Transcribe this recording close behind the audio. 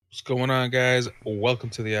What's going on, guys? Welcome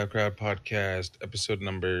to the Outcrowd Podcast, episode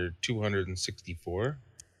number 264.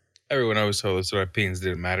 Everyone always told us that our opinions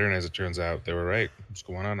didn't matter, and as it turns out, they were right. What's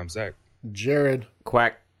going on? I'm Zach. Jared.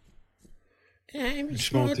 Quack. I'm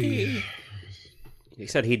Schmalty. He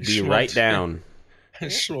said he'd be Schmaltz. right down.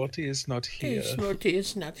 Schmalty is not here. Schmalty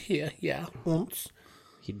is not here. Yeah. Oops.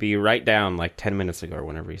 He'd be right down like 10 minutes ago or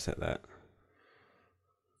whenever he said that.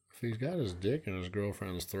 If he's got his dick in his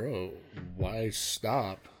girlfriend's throat, why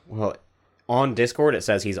stop? Well, on Discord it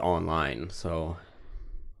says he's online, so...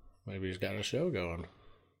 Maybe he's got a show going.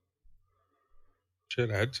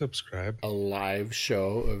 Should I subscribe? A live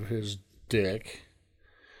show of his dick.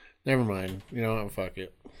 Never mind. You know what? Fuck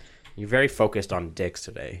it. You're very focused on dicks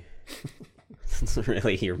today. It's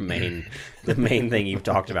really the main thing you've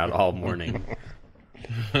talked about all morning.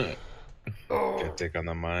 Got dick on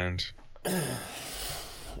the mind.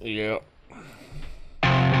 Yeah.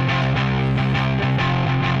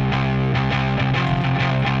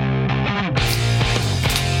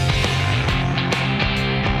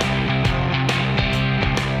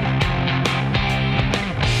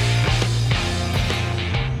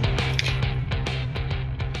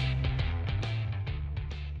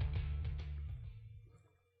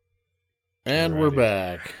 And we're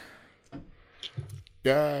back.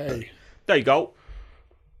 Yay. There you go.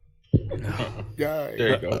 Yay. There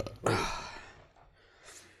you go.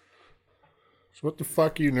 So what the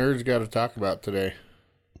fuck you nerds got to talk about today?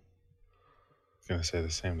 I was going to say the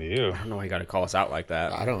same to you. I don't know why you gotta call us out like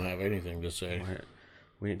that. I don't have anything to say.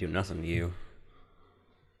 We didn't do nothing to you.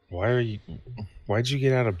 Why'd you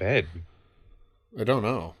get out of bed? I don't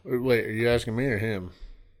know. Wait, are you asking me or him?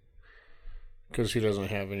 Because he doesn't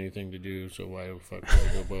have anything to do, so why the fuck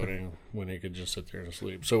would he go boating when he could just sit there and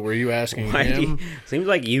sleep? So were you asking him, Seems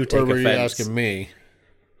like you take or were offense. you asking me?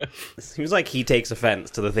 Seems like he takes offense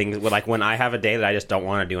to the things, like when I have a day that I just don't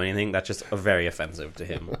want to do anything, that's just very offensive to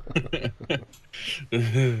him.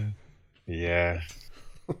 Yeah.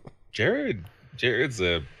 Jared's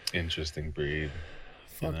a interesting breed.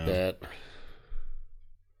 Fuck that.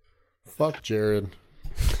 Fuck Jared.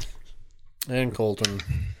 And Colton.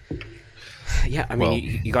 Yeah, I mean, Well-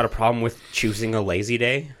 you got a problem with choosing a lazy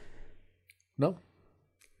day? No.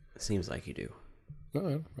 Seems like you do.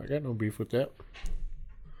 No, I got no beef with that.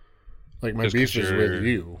 Like, my Just beef 'cause is you're- with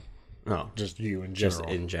you. No, Just you in just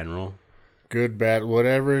general. in general. Good, bad,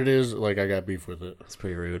 whatever it is, like, I got beef with it. It's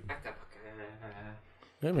pretty rude.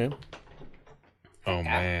 Hey, man. Oh,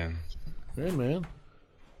 man. Hey, man.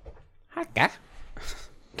 In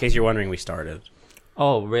case you're wondering, we started.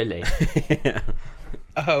 Oh, really?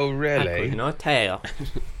 Oh, I really? could not tell.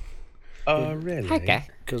 Oh, really? Okay.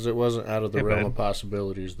 Because it wasn't out of the Hey, realm man. of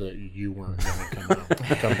possibilities that you weren't going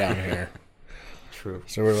to come down here. True.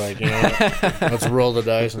 So we're like, you know what? Let's roll the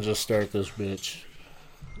dice and just start this bitch.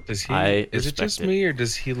 Does he? I Is it respect just it. me, or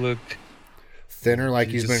does he look? Thinner, like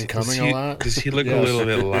he's been coming a lot? Does he look a Yes. little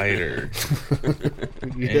bit lighter?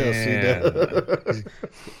 Yes, he does.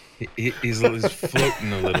 He's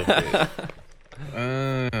floating a little bit.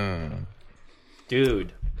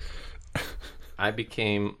 Dude, I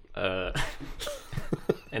became an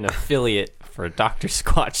affiliate for Dr.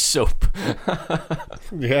 Squatch soap.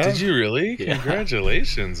 Yeah? Did you really? Yeah.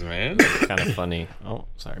 Congratulations, man. Kind of funny. Oh,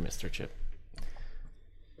 sorry, Mr. Chip.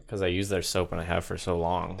 Because I use their soap and I have for so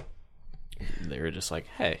long. They were just like,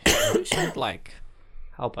 hey, we should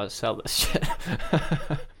help us sell this shit.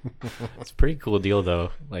 It's a pretty cool deal though.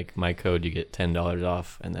 Like my code, you get $10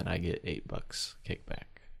 off, and then I get $8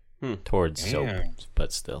 kickback towards soap. Damn.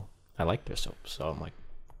 But still, I like their soap, so I'm like,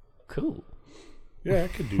 cool. Yeah, I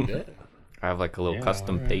could do that. I have like a little Yeah,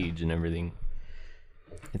 custom alright. page and everything.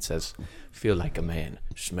 It says, "Feel like a man,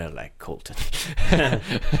 smell like Colton."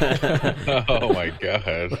 Oh my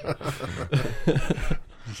god.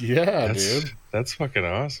 Yeah, dude. That's fucking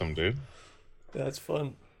awesome, dude. That's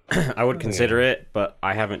fun. I would consider it, but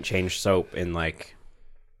I haven't changed soap in like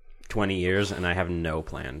 20 years, and I have no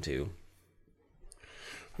plan to.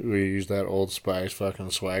 We use that Old Spice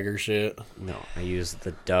fucking swagger shit. No, I use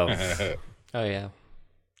the Dove. Oh yeah,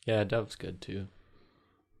 yeah. Dove's good too.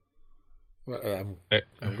 Well,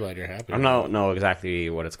 I'm glad you're happy. I don't know exactly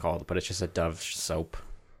what it's called, but it's just a Dove soap.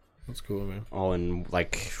 That's cool, man. All in,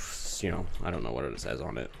 like, I don't know what it says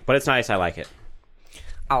on it. But it's nice, I like it.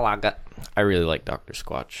 I like it. I really like Dr.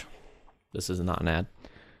 Squatch. This is not an ad,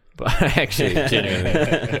 but I actually genuinely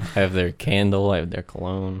I have their candle. I have their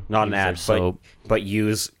cologne. Not an use their ad, soap. but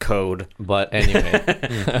use code. But anyway,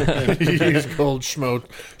 Use gold schmalty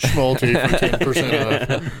for 10%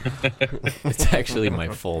 off. it's actually my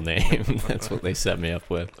full name. That's what they set me up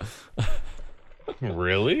with.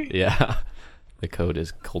 Really? Yeah. The code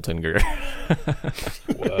is Coltinger.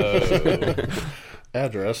 Whoa.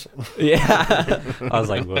 Address. Yeah. I was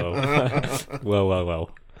like, whoa. Whoa.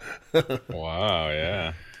 Wow,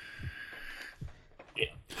 yeah.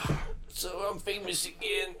 So I'm famous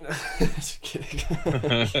again. Just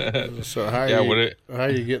kidding. So how Yeah, how are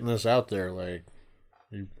you getting this out there? Like,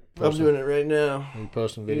 you I'm posting, doing it right now. you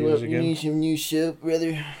posting videos again? some new soap,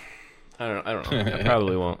 brother? I don't know. I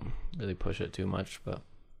probably won't really push it too much, but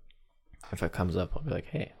if it comes up, I'll be like,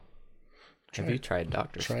 hey, have you tried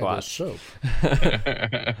Dr. Try Squat? this soap.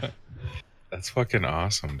 That's fucking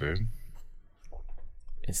awesome, dude.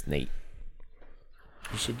 It's neat.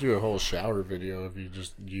 You should do a whole shower video of you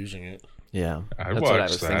just using it. Yeah. I'd That's what I watch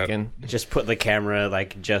was that. thinking. Just put the camera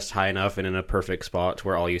like just high enough and in a perfect spot to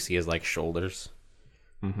where all you see is like shoulders.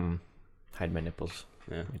 Mm-hmm. Hide my nipples.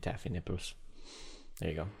 Yeah. My taffy nipples. There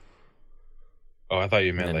you go. Oh, I thought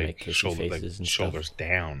you meant And then like make kissy shoulder, like faces and shoulders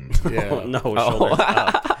down. Yeah. Oh, no, shoulders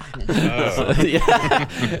up. Oh, Yeah.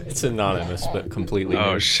 It's anonymous, but completely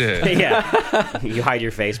oh nude. shit. Yeah. You hide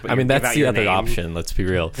your face, but I you mean, give that's out the your other name. option. Let's be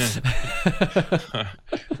real.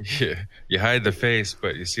 Yeah, you hide the face,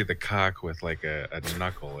 but you see the cock with like a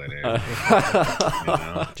knuckle in it. You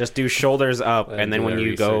know? Just do shoulders up, and then when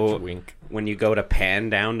you go wink. when you go to pan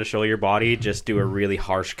down to show your body, just do a really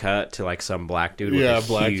harsh cut to like some black dude with Yeah, a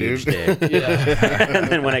black huge dude. dick. Yeah. And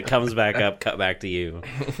then when it comes back up, cut back to you,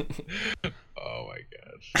 Oh my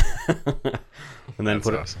gosh. and then That's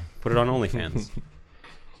put awesome. it on OnlyFans.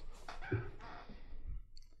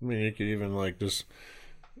 I mean, you could even like just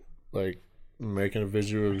like making a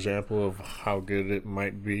visual example of how good it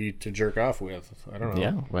might be to jerk off with. I don't know.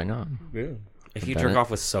 Yeah, why not? Yeah. If you Bennett. jerk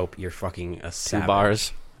off with soap, you're fucking a 2 savage.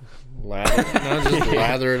 bars. Lather, no, just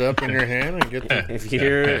lather it up in your hand and get the If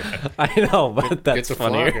you're I know, but that's get the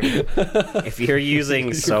funnier. flogging. if you're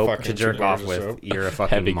using soap fucking to jerk 2 off bars of with, soap. you're a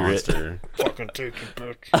fucking Heavy grit. monster. Fucking take it,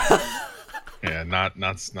 bitch. Yeah,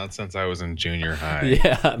 not since I was in junior high.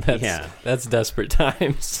 Yeah, that's desperate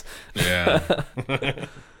times. Yeah.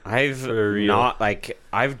 I've real. not like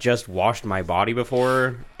I've just washed my body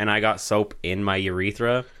before, and I got soap in my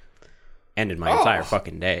urethra. Ended my entire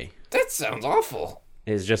fucking day. That sounds awful.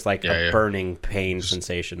 It's just like Yeah, a yeah. burning pain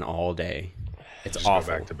sensation all day. It's Just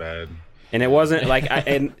awful. go back to bed. And it wasn't like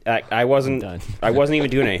I wasn't done. I wasn't even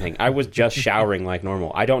doing anything. I was just showering like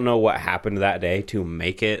normal. I don't know what happened that day to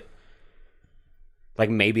make it. Like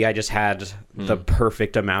maybe I just had the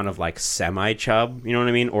perfect amount of like semi chub, you know what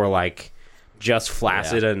I mean, or like just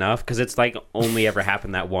flaccid enough because it's like only ever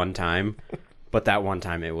happened that one time. But that one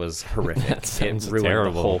time it was horrific. That It sounds ruined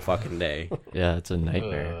terrible. the whole fucking day. Yeah, it's a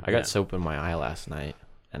nightmare. I got yeah. soap in my eye last night,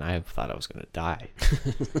 and I thought I was gonna die.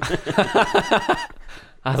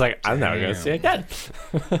 I was like, I'm never gonna Damn. see it again.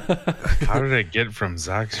 How did it get from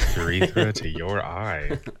Zach's urethra to your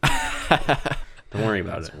eye? Don't worry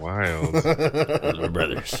about it. Wild. We're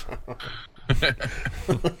brothers.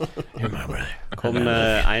 You're my brother. Colton,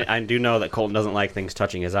 I do know that Colton doesn't like things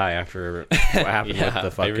touching his eye after what happened Yeah, with the I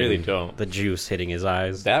fucking really don't. the juice hitting his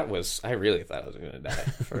eyes. That was. I really thought I was gonna die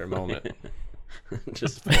for a moment.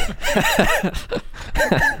 just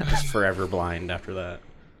forever blind after that.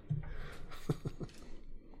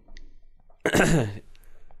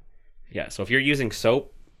 Yeah, so if you're using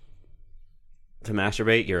soap to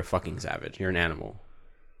masturbate, you're a fucking savage. You're an animal.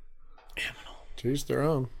 To each their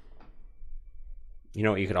own. You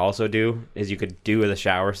know what you could also do is you could do the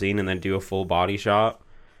shower scene and then do a full body shot,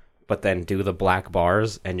 but then do the black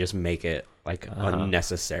bars and just make it like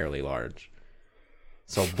unnecessarily large.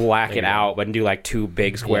 So black it out, but do like 2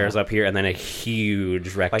 big squares up here and then a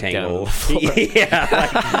huge rectangle.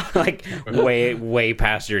 Yeah, like way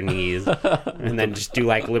past your knees, and then just do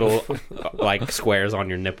like little like squares on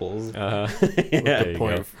your nipples. There you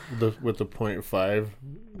Point with the 0.5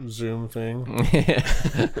 zoom thing.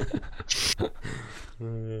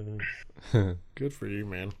 Good for you,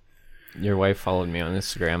 man. Your wife followed me on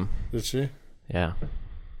Instagram. Did she? Yeah,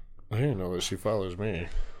 I didn't know that she follows me.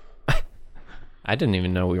 I didn't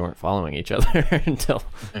even know we weren't following each other until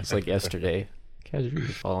it's like yesterday. Kaz, you were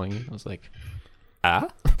following you. I was like,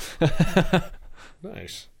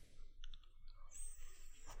 Nice.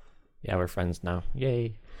 yeah, we're friends now.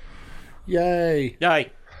 Yay! Yay.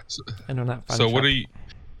 Yay! I know that. So what are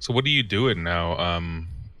you doing now?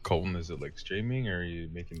 Colton, is it like streaming or are you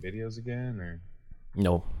making videos again or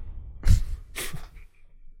No.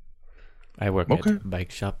 I work at a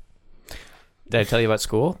bike shop. Did I tell you about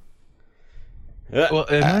school? Well,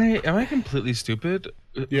 am I completely stupid?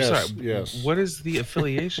 Yes, yes. What is the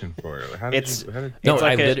affiliation for? How did It's- you how did No, It's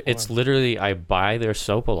like it's literally I buy their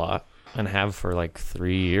soap a lot and have for like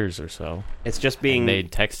 3 years or so. It's just being And they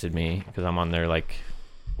texted me because I'm on their like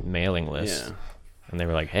mailing list. Yeah. and they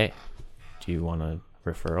were like, "Hey, do you want a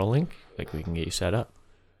referral link? Like, we can get you set up."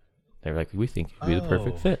 They were like, "We think you'd be the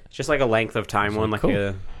perfect fit." It's just like a length of time one, like cool.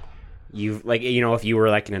 if you were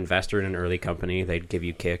like an investor in an early company, they'd give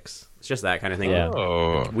you kicks. It's just that kind of thing. Yeah.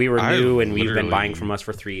 Oh, We were new, and we've been literally- buying from us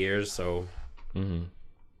for 3 years, so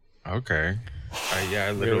Okay.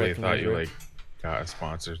 I literally thought you recommend like got a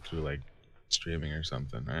sponsor through like streaming or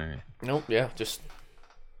something. All right. Nope. Yeah. Just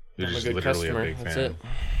You're I'm a just good literally customer. a big That's fan. it.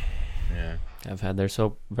 Yeah. I've had their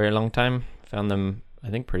soap very long time. Found them, I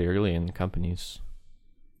think, pretty early in the company's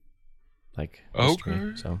like history.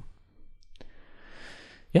 Okay. So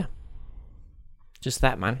yeah, just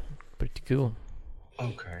that, man. Pretty cool.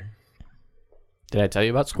 Okay. Did I tell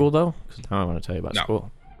you about school though? Because now I want to tell you about No.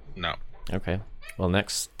 school. No. Okay. Well,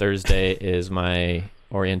 next Thursday is my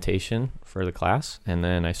orientation for the class, and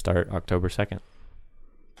then I start October 2nd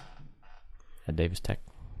at Davis Tech.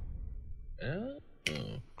 I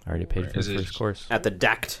already paid for Is the it- first course. at the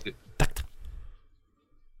DACT.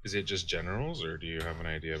 Is it just generals, or do you have an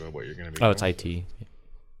idea about what you're going to be? Oh, it's doing?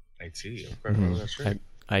 IT. IT. Okay. Oh, that's right.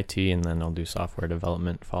 IT, and then I'll do software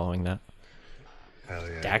development following that. Hell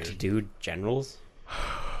yeah. DACT, dude, generals.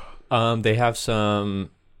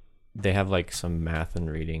 They have like some math and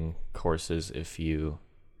reading courses if you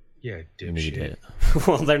Yeah, need dipshit. it.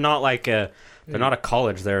 Well, they're not like they're not a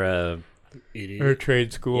college. They're a Idiot.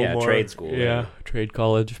 trade school. Yeah, more. Trade school, Yeah, trade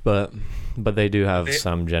college, but they do have They-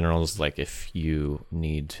 some generals, like if you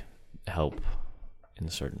need help in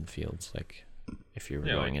certain fields, like if you're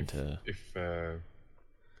Yeah, going like into If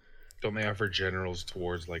don't they offer generals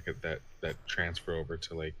towards like that transfer over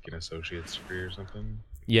to like an associate's degree or something?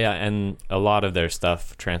 Yeah, and a lot of their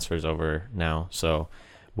stuff transfers over now. So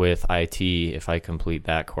with IT, if I complete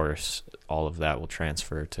that course, all of that will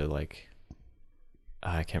transfer to like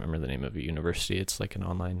I can't remember the name of the university. It's like an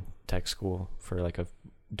online tech school for like a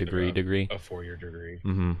degree. A 4-year degree.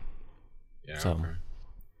 Mm-hmm. Yeah. So- okay.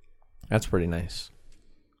 That's pretty nice,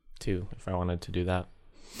 too. If I wanted to do that,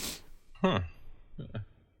 Huh.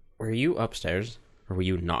 Were you upstairs or were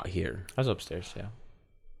you not here? I was upstairs. Yeah.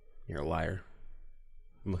 You're a liar.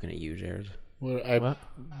 I'm looking at you, Jared. What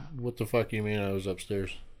the fuck you mean I was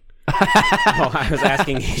upstairs? Oh, I was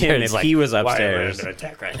asking him Jared's if like, he was "Why am I upstairs, under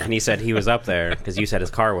attack right now?" and he said he was up there because you said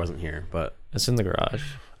his car wasn't here. But It's in the garage.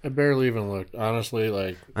 I barely even looked. Honestly,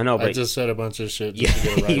 like I know, I but just said a bunch of shit just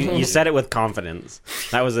to get a rise out you of said it with confidence.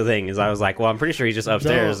 That was the thing. Is I was like, well, I'm pretty sure he's just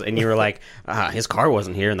upstairs, No. and you were like, his car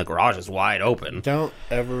wasn't here, and the garage is wide open. Don't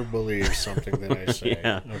ever believe something that I say.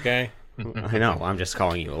 Yeah. Okay? I know. I'm just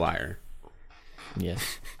calling you a liar.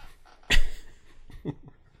 Yes.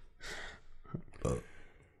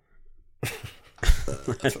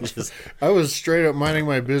 Just- I was straight up minding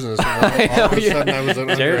my business, and all of a sudden I was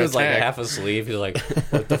under Jared was like attack. half asleep. He's like,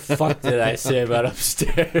 "What the fuck did I say about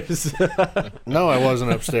upstairs?" No, I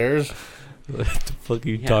wasn't upstairs. What the fuck are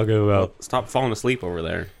you Yeah. talking about? Stop falling asleep over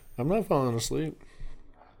there. I'm not falling asleep.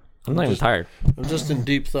 I'm not even tired. I'm just in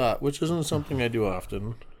deep thought, which isn't something I do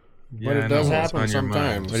often. Yeah, But I it know does what's happen on your mind.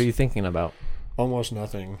 sometimes. What are you thinking about? Almost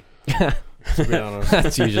nothing. To be honest.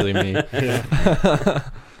 That's usually me. Yeah.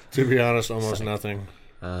 To be honest, almost nothing.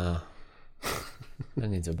 I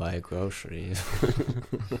need to buy groceries.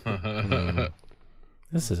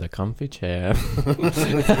 This is a comfy chair. That's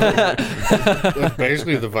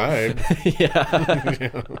basically the vibe.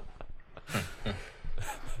 Yeah.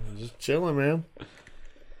 Just chilling, man.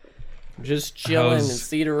 Just chilling in How's-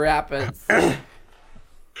 Cedar Rapids.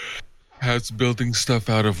 How's building stuff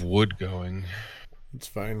out of wood going? It's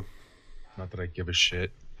fine. Not that I give a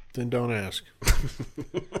shit. Then don't ask.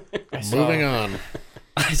 Moving on.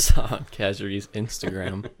 I saw on Kazuri's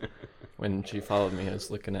Instagram when she followed me. I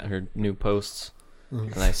was looking at her new posts,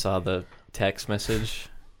 and I saw the text message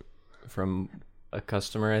from a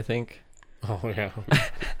customer, I think. Oh, yeah.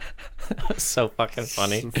 That was so fucking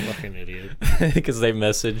funny. Fucking idiot. Because they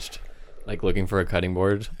messaged, like, looking for a cutting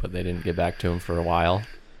board, but they didn't get back to him for a while.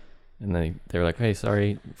 And they were like, "Hey,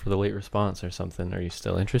 sorry for the late response," or something. "Are you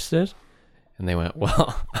still interested?" And they went,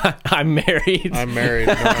 "Well, I'm married." I'm married.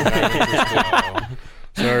 No, I'm not interested.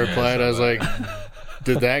 So I replied, I was like,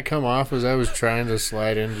 did that come off as I was trying to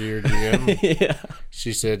slide into your DM? Yeah.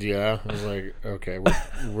 She said, yeah. I was like, okay,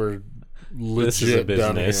 we're This is a legit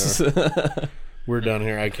done business. here. We're done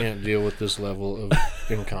here. I can't deal with this level of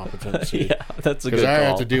incompetency. Yeah, that's a good Because I call.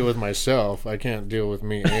 have to deal with myself. I can't deal with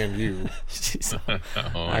me and you. She's Oh,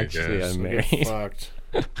 I actually, guess. I'm So get married. fucked.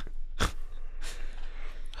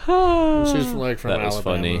 She's like from That was Alabama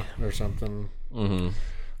funny. or something. Mm-hmm.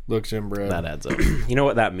 Looks inbred. That adds up. You know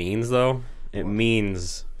what that means, though? It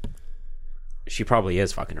means she probably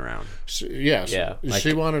is fucking around. Yes. Yeah,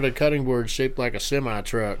 She wanted a cutting board shaped like a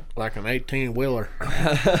semi-truck, like an 18-wheeler.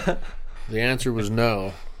 The answer was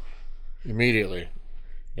no. Immediately.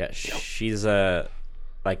 Yeah, she's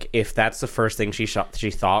like if that's the first thing she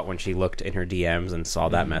thought when she looked in her DMs and saw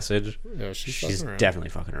that message, Yeah, she's definitely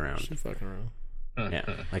fucking around. She's fucking around. Yeah,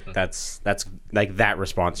 like that's like that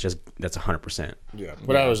response. Just that's 100%. Yeah,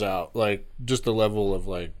 but I was out. Like just the level of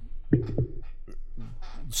like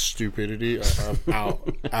stupidity.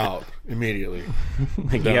 Out immediately.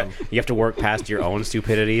 Like you have to work past your own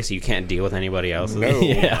stupidity, so you can't deal with anybody else's. No,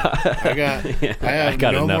 Yeah. I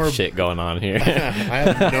got no enough more shit going on here. I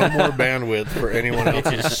have no more bandwidth for anyone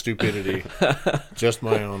else's stupidity. Just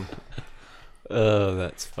my own. Oh,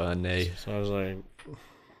 that's funny. So I was like,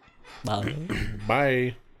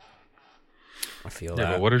 bye. I feel Yeah,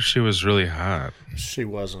 that. but what if she was really hot? She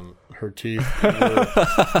wasn't. Her teeth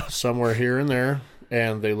were somewhere here and there,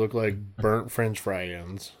 and they look like burnt French fry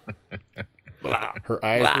ends. Her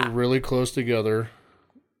eyes were really close together,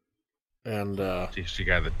 and She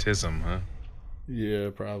got the tism, huh? yeah,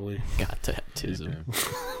 probably. Got that tism.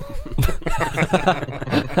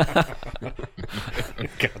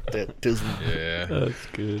 Got that tism. Yeah. That's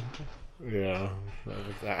good. Yeah,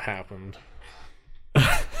 that happened.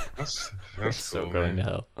 That's So cool, going man.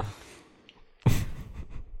 to hell.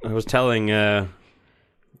 I was telling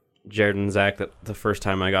Jared and Zach that the first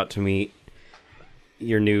time I got to meet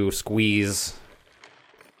your new squeeze,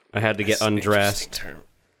 I had to get undressed.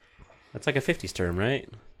 That's like a 50s term, right?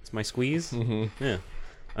 It's my squeeze? Mm-hmm.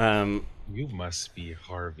 Yeah. You must be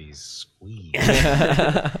Harvey's squeeze.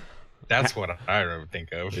 That's what I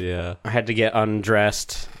think of. Yeah. I had to get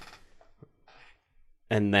undressed,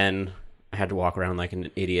 and then I had to walk around like an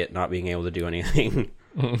idiot, not being able to do anything.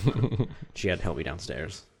 She had to help me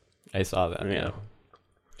downstairs. I saw that. Yeah. Yeah.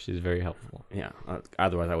 She's very helpful. Yeah.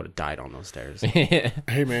 Otherwise, I would have died on those stairs. I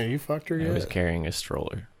Hey man, you fucked her yet? was carrying a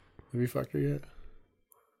stroller. Have you fucked her yet?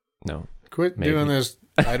 No. Quit Maybe. doing this.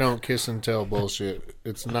 I don't kiss and tell bullshit.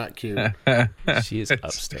 It's not cute. She is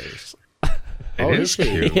upstairs. It Oh, is is she?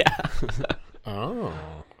 cute. Yeah. Oh,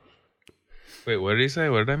 Wait, what did he say?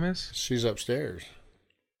 What did I miss? she's upstairs.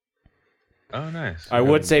 Oh, nice. I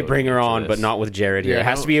would say go bring her into on, this. but not with Jared here. Yeah, It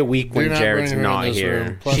has to be a week when do not Jared's bring her in not this here.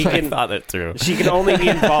 room. Plus, She I can thought it through. she can only be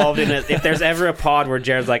involved in it if there's ever a pod where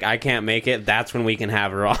Jared's like, I can't make it. That's when we can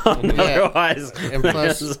have her on. Otherwise, And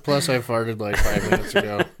plus, I farted like 5 minutes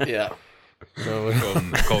ago. yeah. So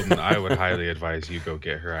Colton, I would highly advise you go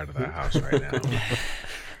get her out of that house right now.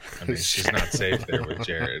 I mean, she's not safe there with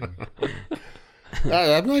Jared. I'm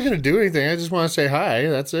not going to do anything. I just want to say hi.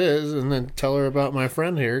 That's it, and then tell her about my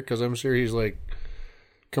friend here because I'm sure he's like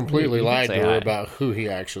completely You can lied to say her hi. about who he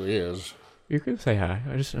actually is. You could say hi.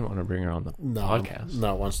 I just didn't want to bring her on the No, podcast.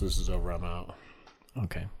 not once this is over. I'm out.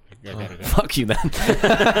 Okay. I gotta go. Fuck you then.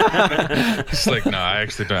 It's like, no, I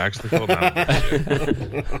actually don't actually hold on. To that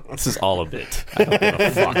shit. This is all a bit. I don't give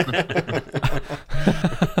a fuck.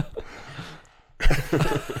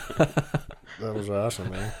 That was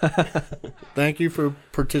awesome, man. Thank you for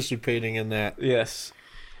participating in that. Yes.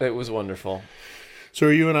 It was wonderful. So,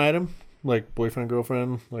 are you an item? Like boyfriend,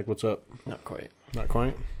 girlfriend? Like, what's up? Not quite. Not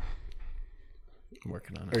quite. I'm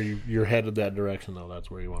working on it. Are you're headed that direction though?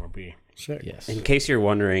 That's where you want to be. Sick. Yes. In case you're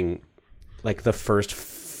wondering, like the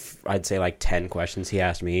first, I'd say like 10 questions he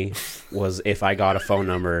asked me was if I got a phone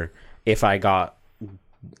number, if I got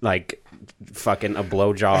like fucking a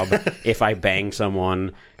blowjob, if I banged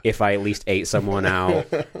someone, if I at least ate someone out,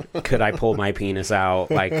 could I pull my penis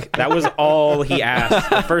out? Like that was all he asked.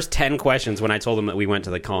 The first 10 questions when I told him that we went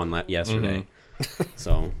to the con yesterday.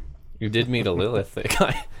 So You did meet a Lilith. They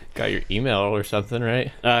got your email or something,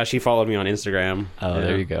 right? she followed me on Instagram. Oh, Yeah.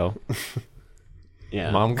 there you go. Yeah.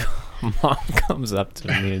 Mom comes up to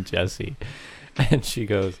me and Jesse, and she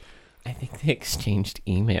goes, I think they exchanged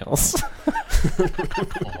emails.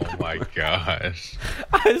 Oh my gosh.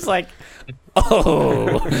 I was like,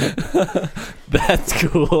 oh, that's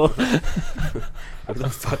cool. Who the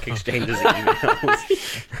fuck exchanges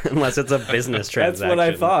emails? Unless it's a business That's transaction. what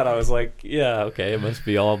I thought. I was like, yeah, okay, it must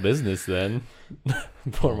be all business then.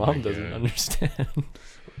 Poor my mom doesn't God. understand.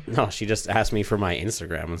 No, she just asked me for my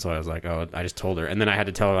Instagram, and so I was like, oh, I just told her. And then I had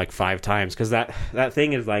to tell her like 5 times, because that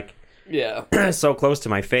thing is like Yeah. so close to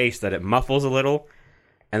my face that it muffles a little.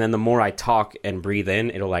 And then the more I talk and breathe in,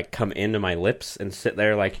 it'll like come into my lips and sit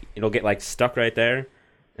there, like it'll get like stuck right there.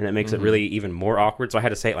 And it makes it really even more awkward. So I had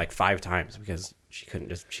to say it like 5 times because she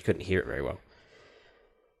couldn't hear it very well.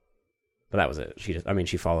 But that was it.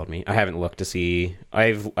 She followed me. I haven't looked to see.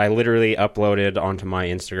 I literally uploaded onto my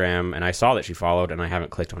Instagram and I saw that she followed, and I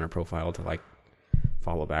haven't clicked on her profile to like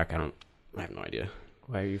follow back. I have no idea.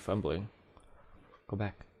 Why are you fumbling? Go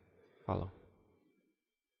back. Follow.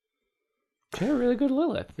 You're a really good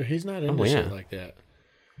Lilith. He's not into yeah. shit like that.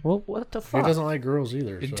 Well, what the He fuck? doesn't like girls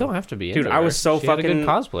either. You so. don't have to be. Dude, into I her. was so She had a fucking- good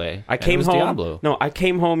cosplay. I and it came was home. Diablo. No, I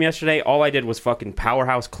came home yesterday. All I did was fucking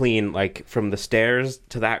powerhouse clean, like from the stairs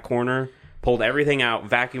to that corner. Pulled everything out,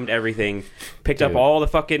 vacuumed everything, picked up Dude. all the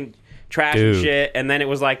fucking trash and Dude. shit, and then it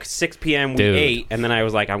was like 6 p.m. We Dude. ate, and then I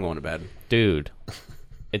was like, I'm going to bed. Dude,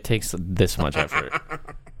 it takes this much effort.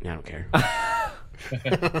 I don't care.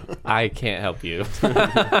 I can't help you.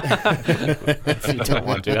 If you don't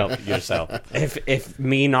want to help yourself. If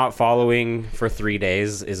me not following for 3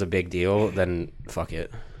 days is a big deal, then fuck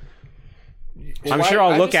it. I'm sure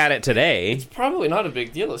I'll look at it today It's probably not a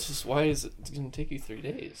big deal. It's just why is it going to take you 3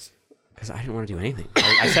 days? because I didn't want to do anything.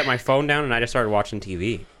 I set my phone down and I just started watching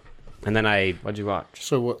TV, and then What'd you watch?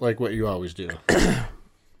 So what you always do?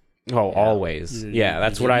 always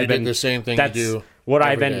that's what I've you been did the same thing That's you do what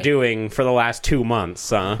I've every been day. doing for the last 2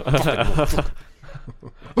 months.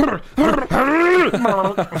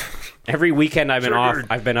 Every weekend I've been off.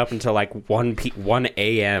 I've been up until like 1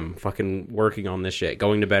 a.m. fucking working on this shit.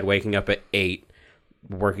 Going to bed, waking up at 8,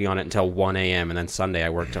 working on it until 1 a.m. And then Sunday I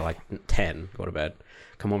work till like 10, go to bed.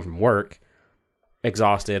 Come home from work,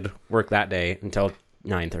 exhausted, work that day until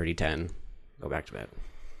 9:30, 10, go back to bed.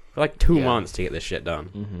 For like 2 months to get this shit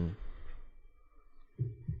done.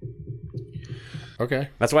 Okay.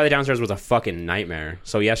 That's why the downstairs was a fucking nightmare.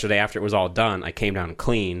 So yesterday after it was all done, I came down and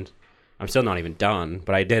cleaned. I'm still not even done,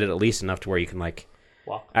 but I did it at least enough to where you can like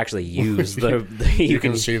actually use You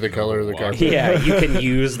can see the color of the carpet. yeah, you can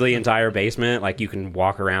use the entire basement. Like you can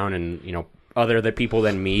walk around and, you know, other the people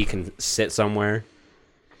than me can sit somewhere.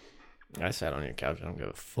 I sat on your couch. I don't give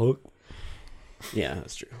a fuck. Yeah,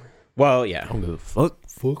 that's true. Well, yeah. I don't give a fuck.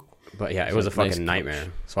 But yeah, it was a It's a nice fucking nightmare.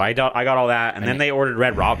 So I got all that, and then they ordered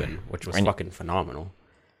Red Robin, which was And- fucking phenomenal.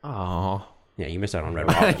 Oh, Yeah, you missed out on Red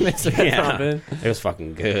Robin. Mr. Yeah. Robin. It was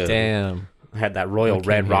fucking good. Damn. I had that Royal I came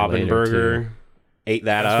Red here Robin later, burger. too. Ate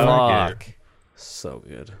that up. Fuck. So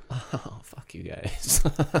good. Oh, fuck you guys.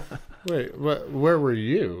 Wait, where were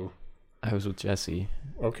you? I was with Jesse,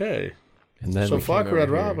 Okay. and then So we came fuck over Red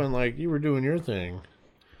here. Robin, like you were doing your thing.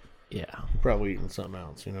 Yeah. Probably eating something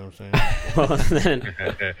else, you know what I'm saying? Well, then,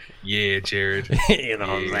 Yeah, Jared. you know what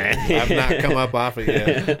I'm saying? I've not come up off it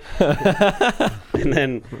yet. And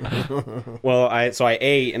then, so I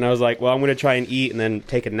ate, and I was like, well, I'm going to try and eat and then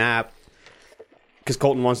take a nap. Because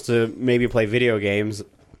Colton wants to maybe play video games.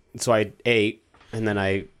 So I ate, and then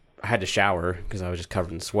I had to shower because I was just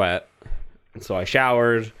covered in sweat. And so I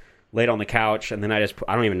showered, laid on the couch, and then I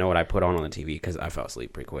don't even know what I put on the TV because I fell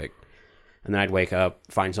asleep pretty quick. And then I'd wake up,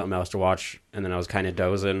 find something else to watch, and then I was kind of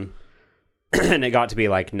dozing. And it got to be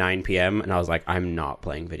like 9 p.m., and I was like, I'm not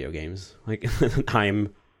playing video games. Like,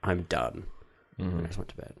 I'm done. And I just went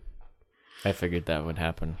to bed. I figured that would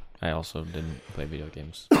happen. I also didn't play video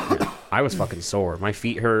games. I was fucking sore. My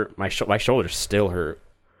feet hurt. My shoulders still hurt.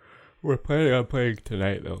 We're planning on playing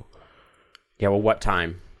tonight, though. Yeah, well, what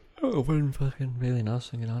time? Oh, when fucking really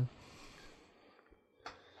nothing on.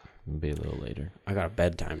 Be a little later. I got a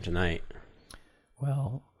bedtime tonight.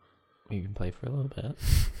 Well, you can play for a little bit.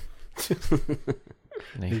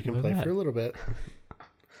 You can play for a little bit.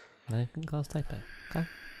 Then you can go stay back. Okay.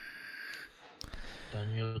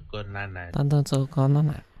 Don't you go night-night. Don't go on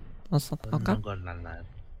that. Don't you go night-night.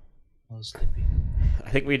 I'm sleepy. I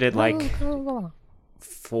think we did like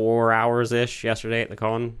 4 hours-ish yesterday at the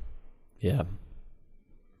con. Yeah.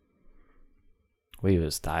 We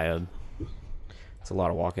was tired. It's a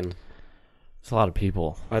lot of walking. It's a lot of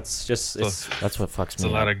people. That's just, That's what fucks It's me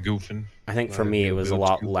a lot up. of goofing. I think A for lot of me, it new was a boobs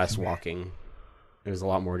lot goofing. less walking. It was a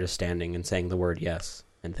lot more just standing and saying the word yes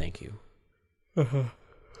and thank you.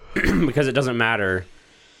 Because it doesn't matter.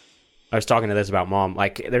 I was talking to this about mom.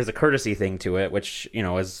 Like, there's a courtesy thing to it, which, you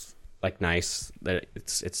know, is like nice. That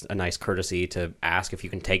it's a nice courtesy to ask if you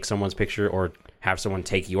can take someone's picture or have someone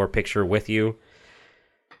take your picture with you.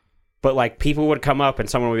 But like, people would come up and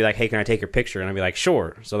someone would be like, "Hey, can I take your picture?" And I'd be like,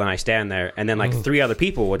 "Sure." So then I stand there, and then like 3 other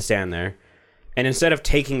people would stand there, and instead of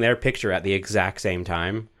taking their picture at the exact same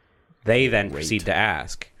time, they then proceed to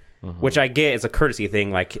ask, which I get is a courtesy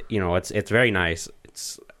thing. Like, you know, it's very nice.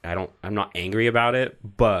 I'm not angry about it,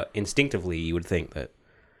 but instinctively you would think that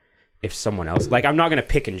if someone else, like, I'm not gonna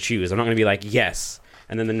pick and choose. I'm not gonna be like yes,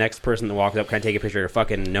 and then the next person that walks up, "Can I take a picture?" Or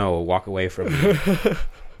fucking no, walk away from me.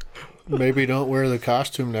 Maybe don't wear the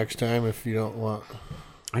costume next time if you don't want.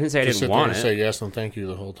 I didn't say I Just didn't sit there want and it. say yes and thank you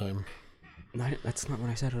the whole time. That's not what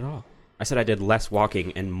I said at all. I said I did less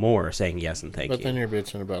walking and more saying yes and thank But you. then you're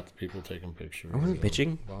bitching about the people taking pictures. I wasn't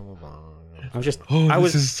bitching. Blah, blah, blah. I was just. Oh, I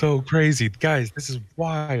was. this is so crazy. Guys, this is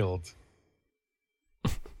wild.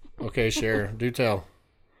 Okay, share. Do tell.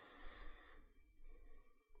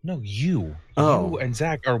 No, you. Oh. You and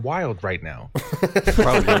Zach are wild right now.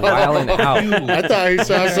 Bro, you're wilding out. I thought he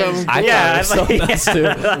saw something. I Yeah, thought it was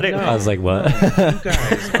something else too. I was like, what? You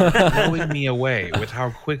guys are blowing me away with how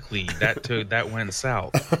quickly that went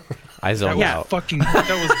south. I zoned That out.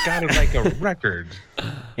 was got it like a record.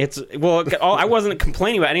 I wasn't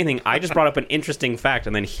complaining about anything. I just brought up an interesting fact,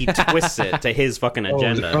 and then he twists it to his fucking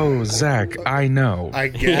agenda. Oh, Zach, I know. I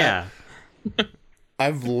get. Yeah.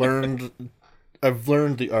 I've learned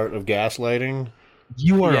the art of gaslighting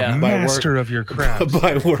You are Yeah. a master of your craft.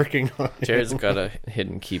 by working on it. Jared's got a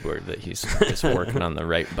hidden keyboard that he's just working on the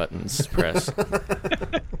right buttons to press.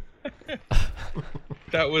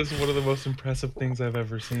 That was one of the most impressive things I've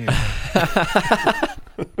ever seen.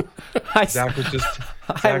 Zach was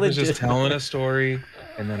just telling a story,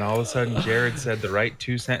 and then all of a sudden Jared said the right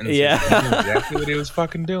two sentences. Yeah. He knew exactly what he was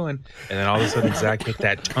fucking doing, and then all of a sudden Zach hit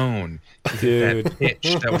that tone, Dude. that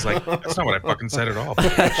pitch. That was like, that's not what I fucking said at all.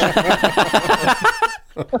 bitch."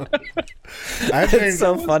 I think It's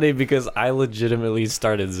so funny because I legitimately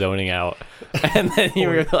started zoning out. And then you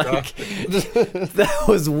were like, that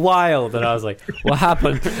was wild. And I was like, what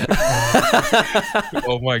happened?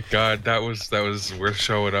 Oh my god, that was worth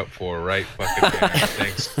showing up for, right? Fucking man.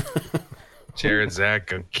 Thanks. Jared,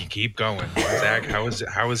 Zach, keep going. Zach, how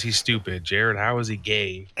is he stupid? Jared, how is he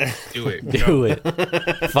gay? Do it. Do it.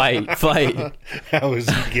 Fight. how is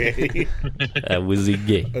he gay? Was he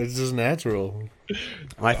gay? It's just natural.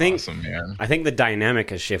 Well, I think Awesome, man. I think the dynamic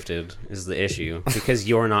has shifted is the issue because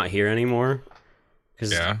you're not here anymore.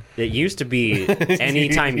 Because Yeah. it used to be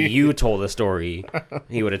anytime you told a story,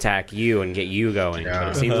 he would attack you and get you going. Yeah,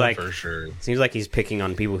 But it seems like for sure. he's picking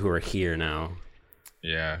on people who are here now.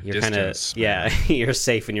 Yeah, You're kind of distance. you're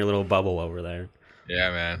safe in your little bubble over there. Yeah,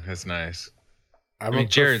 man, it's nice. I'm I mean,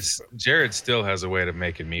 a Jared still has a way of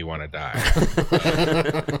making me want to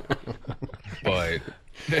die. But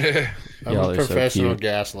I'm Y'all a are so professional cute.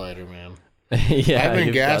 gaslighter, man. Yeah, I've been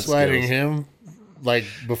you've got gaslighting skills. him like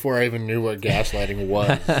before I even knew what gaslighting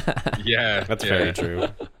was. yeah, That's yeah, very true.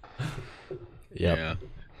 Yep. Yeah,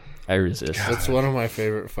 I resist. That's one of my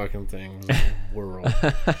favorite fucking things in the world.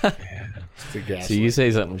 It's the gaslight. So you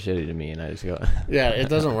say something shitty to me and I just go, Yeah, it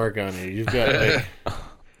doesn't work on you. You've got like,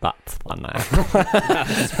 that's fun.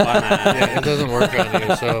 yeah, it doesn't work on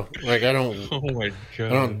you. So like, I don't Oh my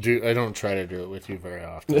god, I don't try to do it with you very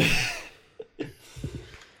often.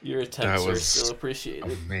 Your That attempts are was- still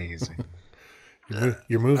appreciated. amazing.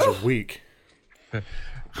 Your moves are weak.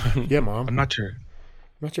 Yeah, mom. I'm not your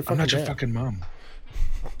fucking I'm not your dad. fucking mom.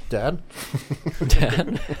 Dad.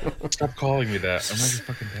 Stop calling me that. I'm not your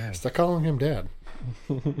fucking dad. Stop calling him dad.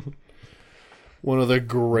 One of the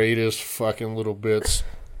greatest fucking little bits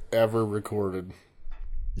ever recorded.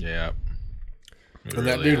 Yeah. It And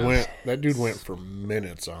that really dude is. went for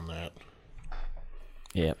minutes on that.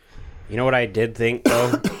 Yep. You know what I did think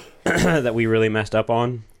though that we really messed up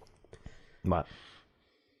on? What?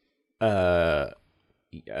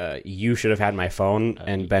 You should have had my phone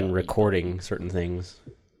and been recording certain things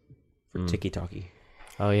for Tiki-Talkie.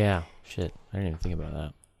 Oh, yeah. Shit. I didn't even think about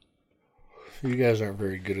that. You guys aren't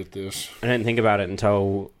very good at this. I didn't think about it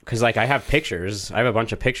until because like I have pictures. I have a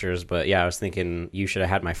bunch of pictures, but yeah, I was thinking you should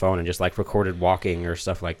have had my phone and just like recorded walking or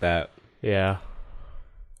stuff like that. Yeah.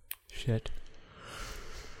 Shit.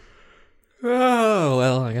 Oh,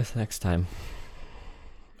 well, I guess next time.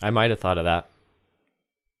 I might have thought of that.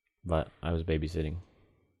 But I was babysitting.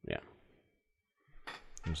 Yeah.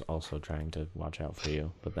 I was also trying to watch out for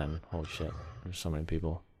you. But then, holy shit, there's so many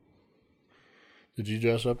people. Did you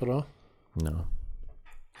dress up at all? No.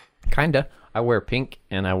 Kinda. I wear pink,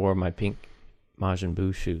 and I wore my pink Majin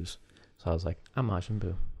Buu shoes. So I was like, I'm Majin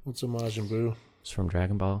Buu. What's a Majin Buu? It's from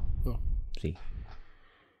Dragon Ball Oh. Z.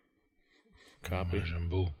 Copy.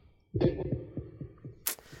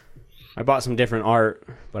 I bought some different art,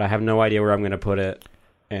 but I have no idea where I'm going to put it,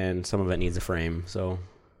 and some of it needs a frame. So,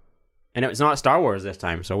 and it's not Star Wars this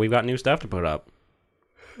time, so we've got new stuff to put up.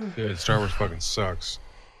 Dude, Star Wars fucking sucks.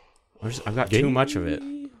 I've got too much of it.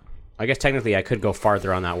 I guess technically I could go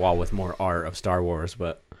farther on that wall with more art of Star Wars,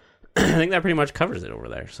 but I think that pretty much covers it over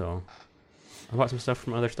there. So I bought some stuff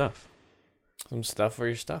from other stuff. Some stuff for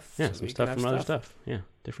your stuff. Yeah, so some you stuff can from have other stuff. Yeah,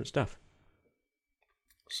 different stuff.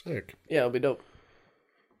 Sick. Yeah, it'll be dope.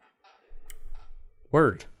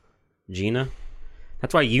 Word. Gina.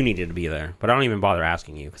 That's why you needed to be there, but I don't even bother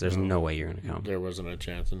asking you because there's no way you're going to come. There wasn't a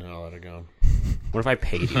chance in hell I'd have gone. What if I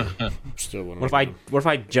paid you? Still wouldn't. What if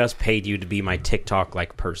I just paid you to be my TikTok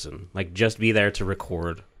like person? Like just be there to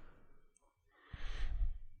record.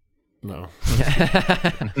 No.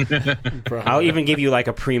 I'll even give you like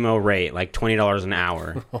a primo rate, like $20 an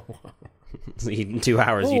hour. So in 2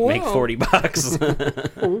 hours, you'd make wow.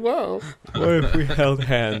 $40. Oh, wow. What if we held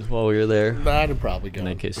hands while we were there? I'd have probably And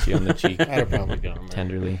I gone. kissed you on the cheek I'd have probably gone there.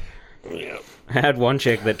 tenderly. Yeah. I had one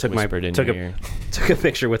chick that took Whispered in your ear. took a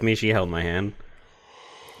picture with me. She held my hand.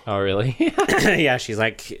 Oh, really? Yeah, she's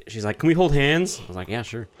like, can we hold hands? I was like, yeah,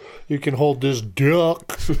 sure. You can hold this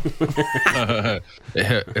duck.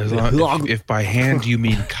 As long, if by hand you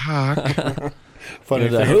mean cock. Funny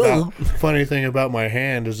You're thing, like, funny thing about my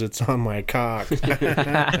hand is it's on my cock.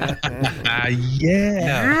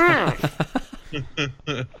 Yeah.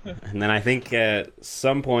 And then I think at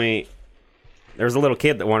some point there was a little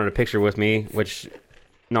kid that wanted a picture with me, which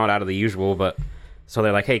not out of the usual, but so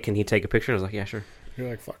they're like, hey, can he take a picture? I was like, yeah, sure. You're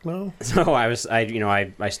like, fuck no. So I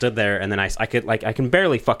stood there, and then I can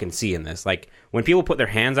barely fucking see in this. Like when people put their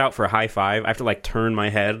hands out for a high five, I have to like turn my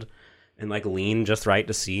head and like lean just right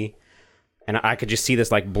to see. And I could just see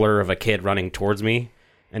this like blur of a kid running towards me.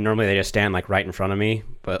 And normally they just stand like right in front of me,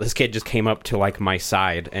 but this kid just came up to like my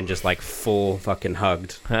side and just like full fucking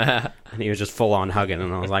hugged. And he was just full on hugging,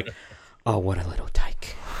 and I was like, oh, what a little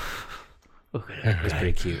tyke. It was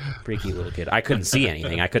pretty cute little kid. I couldn't see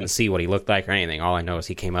anything. I couldn't see what he looked like or anything. All I know is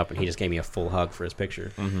he came up and he just gave me a full hug for his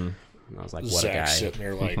picture. Mm-hmm. And I was like, what Zach's a guy. sitting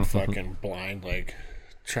there like fucking blind, like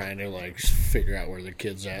trying to like figure out where the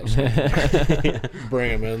kid's at. So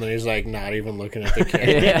bring him in, and he's like not even looking at the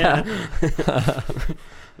camera.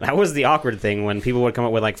 That was the awkward thing when people would come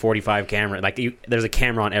up with like 45 camera. Like there's a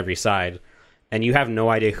camera on every side, and you have no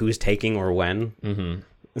idea who's taking or when. Mm-hmm.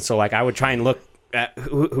 So like I would try and look at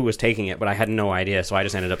who was taking it, but I had no idea. So I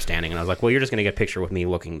just ended up standing, and I was like, well, you're just gonna get a picture with me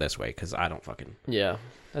looking this way because I don't fucking. Yeah,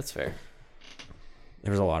 that's fair.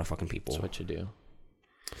 There was a lot of fucking people. That's what you do.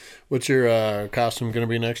 What's your costume gonna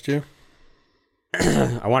be next year?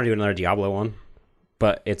 I want to do another Diablo one,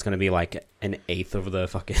 but it's going to be like an eighth of the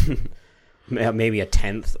fucking, maybe a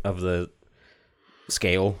tenth of the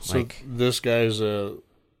scale. So like this guy's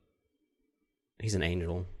he's an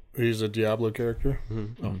angel. he's a Diablo character.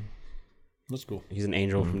 Mm-hmm. Oh, that's cool. He's an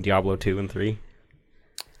angel from Diablo 2 and 3.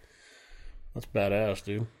 That's badass,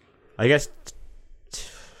 dude. I guess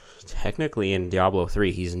technically in Diablo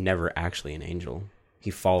 3, he's never actually an angel.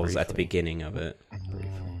 He falls at the beginning of it.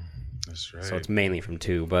 That's right. So it's mainly from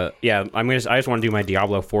 2. But yeah, I just want to do my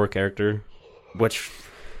Diablo 4 character, which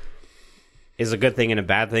is a good thing and a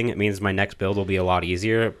bad thing. It means my next build will be a lot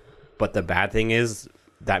easier. But the bad thing is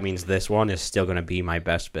that means this one is still going to be my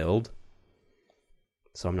best build.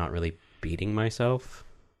 So I'm not really beating myself.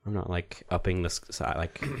 I'm not like upping the side.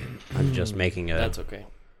 Like I'm just making a. That's okay.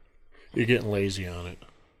 You're getting lazy on it.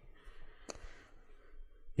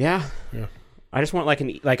 Yeah. Yeah. I just want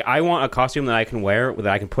I want a costume that I can wear, that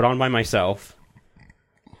I can put on by myself,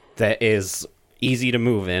 that is easy to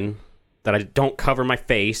move in, that I don't cover my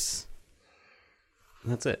face.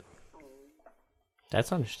 That's it.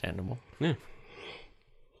 That's understandable. Yeah.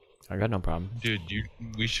 I got no problem. Dude,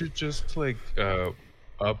 we should just like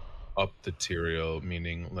up the material,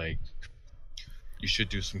 meaning like you should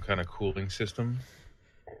do some kind of cooling system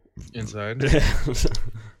inside,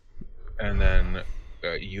 and then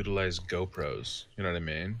utilize GoPros. You know what I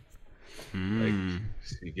mean? Like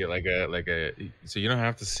so you get like a so you don't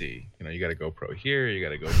have to see. You know, you got a GoPro here, you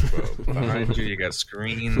got a GoPro behind you, you got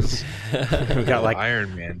screens. We got like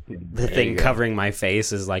Iron Man. the thing covering my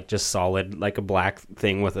face is like just solid, like a black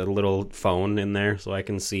thing with a little phone in there so I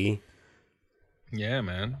can see. Yeah,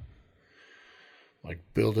 man. Like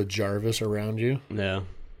build a Jarvis around you. Yeah.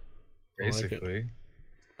 Basically.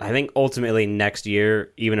 I think ultimately next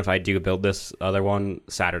year, even if I do build this other one,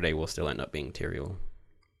 Saturday will still end up being Tyrael.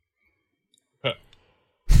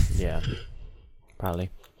 Yeah. Probably.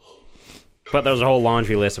 But there's a whole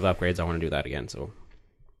laundry list of upgrades. I want to do that again, so.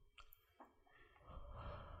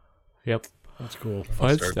 Yep. That's cool.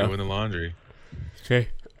 I'll start doing the laundry. Okay.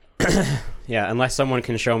 Yeah, unless someone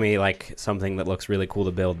can show me like something that looks really cool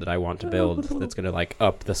to build that I want to build that's gonna like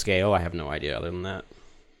up the scale, I have no idea other than that.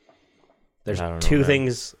 There's I don't know, two man.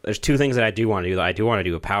 things that I do want to do. I do want to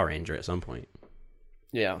do a Power Ranger at some point.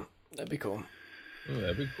 Yeah. That'd be cool. Oh,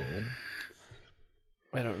 that'd be cool.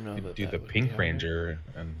 I don't know. Do the Pink Ranger,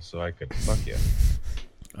 and so I could fuck you.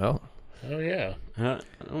 Oh. Oh yeah. I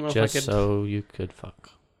don't know Just if I could. so you could fuck.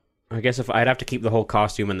 I guess if I'd have to keep the whole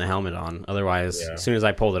costume and the helmet on. Otherwise, Yeah. as soon as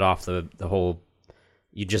I pulled it off, the whole,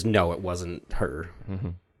 you just know it wasn't her.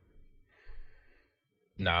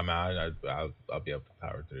 Nah, man, I'll be able to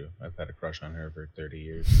power through. I've had a crush on her for 30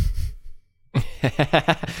 years.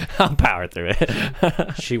 I'll power through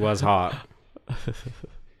it. She was hot.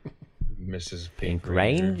 Mrs. Pink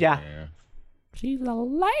Ranger. Yeah. She's a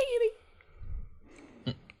lady.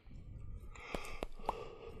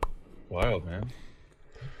 Wild,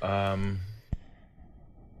 man.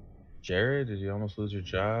 Jared, did you almost lose your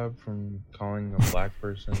job from calling a black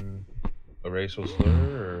person a racial slur,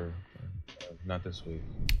 or not this week?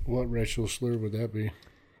 What racial slur would that be?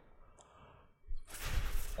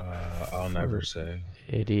 I'll never say.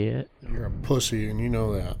 Idiot. You're a pussy, and you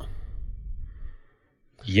know that.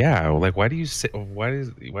 Yeah, like why do you say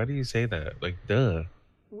that? Like, duh.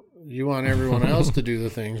 You want everyone else to do the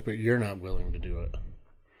things, but you're not willing to do it.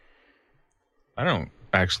 I don't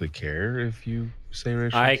actually care if you say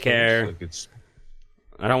racial I slurs. care. Like,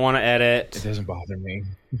 I don't want to it edit. doesn't bother me.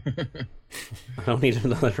 I don't need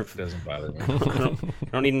another. It doesn't bother me. I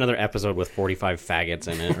don't need another episode with 45 faggots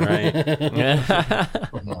in it, right?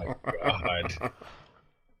 Oh my god.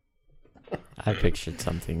 I pictured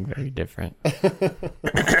something very different.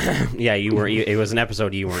 Yeah, you were. It was an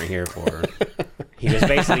episode you weren't here for. He was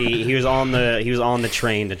basically he was on the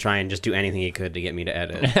train to try and just do anything he could to get me to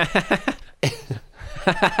edit.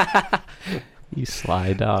 You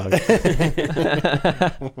sly dog.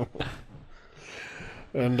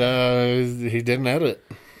 And he didn't edit.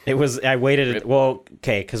 It was. I waited. Well,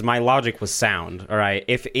 okay, because my logic was sound. All right.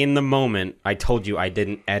 If in the moment I told you I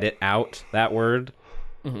didn't edit out that word,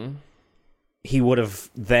 he would have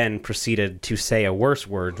then proceeded to say a worse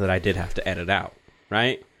word that I did have to edit out.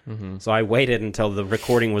 Right. So I waited until the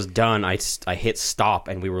recording was done. I hit stop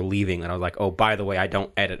and we were leaving, and I was like, "Oh, by the way, I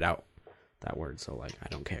don't edit out that word, so like I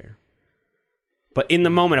don't care." But in the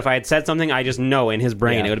moment, if I had said something, I just know in his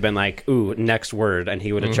brain it would have been like, "Ooh, next word," and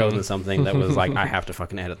he would have chosen something that was like, "I have to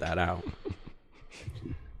fucking edit that out."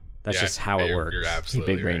 That's just how it works. You're He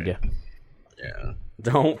absolutely big brained you. right. Yeah.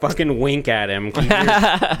 Don't fucking wink at him. Keep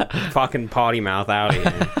your fucking potty mouth out of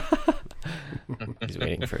here. He's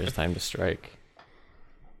waiting for his time to strike.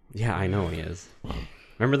 Yeah, I know he is.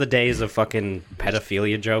 Remember the days of fucking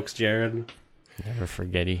pedophilia jokes, Jared? Never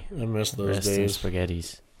forgetty. I miss those Rest in days.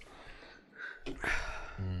 spaghettis.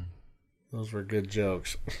 Those were good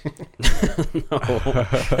jokes. No,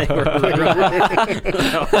 they were really rough.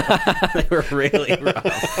 No, they were really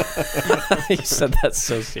rough. You said that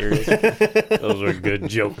so serious. Those were good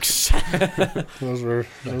jokes. Those were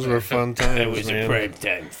fun times, man.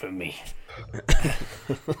 time for me.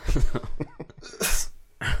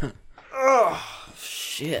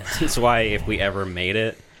 Shit. That's why if we ever made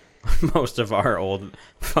it, most of our old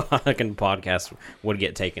fucking podcasts would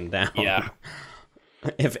get taken down. Yeah.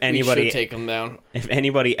 If We anybody, should take them down. if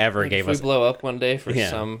anybody ever gave If we us, blow up one day for Yeah.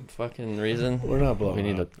 some fucking reason, We're not blowing we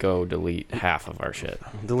need up. to go delete half of our shit.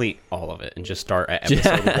 delete all of it and just start at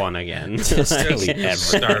episode 1 again. Just Like, delete everything.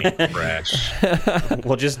 Start fresh.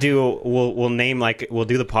 We'll just do. We'll name like we'll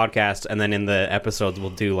do the podcast, and then in the episodes we'll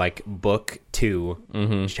do like book 2,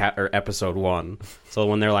 or episode 1. So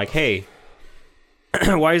when they're like, "Hey,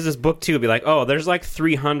 why is this book 2?" Be like, "Oh, there's like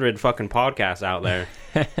 300 fucking podcasts out there,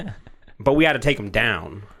 but we had to take them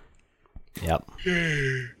down." Yep.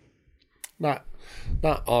 Not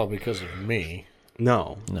all because of me.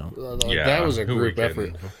 No, No. Yeah, That was a who we group kidding?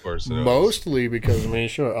 effort. Of course it was. Mostly because of me.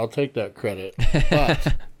 Sure, I'll take that credit,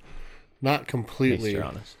 but not At least completely you're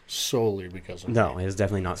honest. solely because of me. no, it's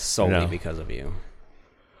definitely not solely No. because of you.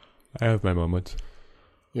 I have my moments.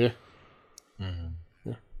 Yeah.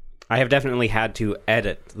 I have definitely had to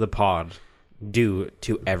edit the pod due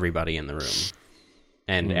to everybody in the room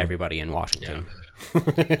and everybody in Washington.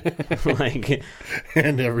 Like,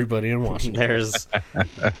 And everybody in Washington.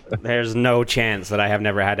 there's no chance that I have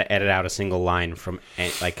never had to edit out a single line from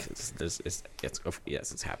like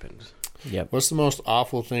it's happened. Yep. What's the most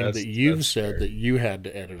awful thing That's- that you've that's said fair. that you had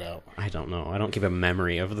to edit out? I don't know. I don't keep a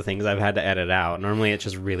memory of the things I've had to edit out. Normally it's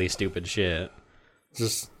just really stupid shit.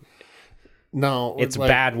 Just no. It's like,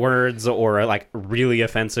 bad words or like really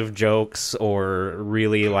offensive jokes or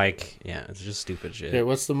really like it's just stupid shit. Okay,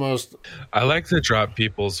 what's the most? I like to drop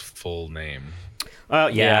people's full name. Oh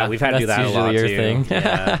yeah, Yeah, we've had to do that's that a lot usually your too. thing.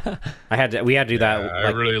 Yeah. We had to do that. I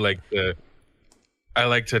like, really like to. I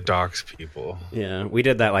like to dox people. yeah, we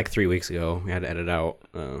did that like 3 weeks ago. We had to edit out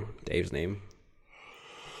Dave's name.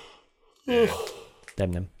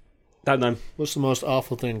 Them. Done. What's the most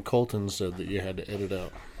awful thing Colton said that you had to edit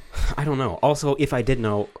out? I don't know. Also, if I did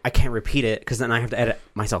know, I can't repeat it because then I have to edit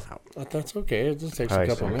myself out. But that's okay. It just takes Probably a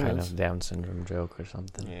couple some kind minutes. of Down syndrome joke or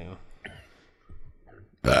something. Yeah.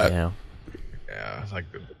 Yeah. Yeah, like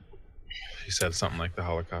he said something like the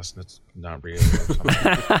Holocaust and it's not real. Or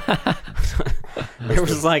something. There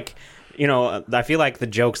was like, I feel like the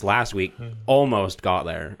jokes last week almost got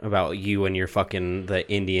there about you and your fucking the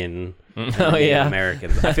Indian Oh, yeah.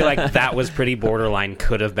 Americans. I feel like that was pretty borderline.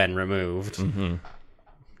 Could have been removed.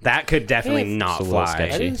 That could definitely Yeah, not it's a little fly. I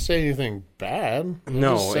sketchy. didn't say anything bad. I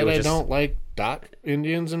No, just it said was I just- don't like dot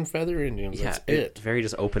Indians and feather Indians. Yeah, That's it's it. very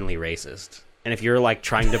just openly racist. And if you're like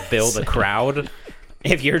trying to build a crowd,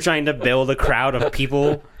 if you're trying to build a crowd of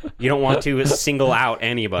people, you don't want to single out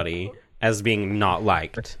anybody as being not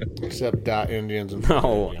liked. Except dot Indians and feather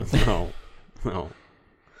No, Indians. no.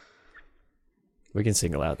 We can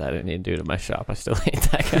single out that Indian dude at my shop. I still hate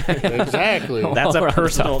that guy. Exactly. That's We're a on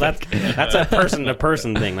personal. topic. That's a person to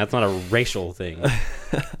person thing. That's not a racial thing.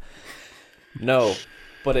 No,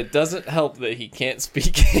 but it doesn't help that he can't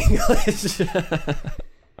speak English.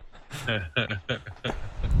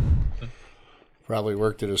 Probably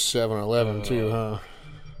worked at a 7-Eleven too, huh?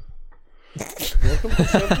 Welcome to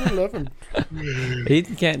 7-Eleven. He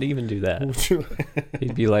can't even do that.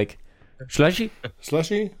 He'd be like, "Slushy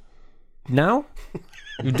Slushy, now?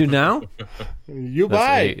 You do now?" you That's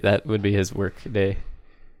buy. a- that would be his work day.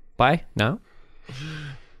 Buy now?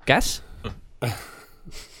 Gas?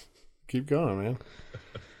 Keep going, man.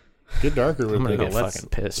 Get darker with I'm gonna it. get let's- fucking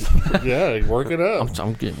pissed. Yeah, work it up.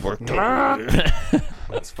 I'm getting worked up.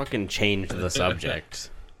 Let's fucking change the subject.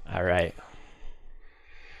 All right.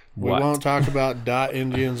 We What? won't talk about dot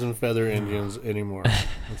Indians and feather Indians anymore.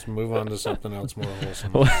 Let's move on to something else more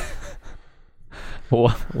wholesome.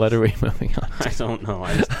 What are we moving on? I don't know.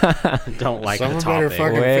 I just don't like Someone the better topic.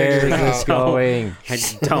 fucking Where's figure it this out. going? I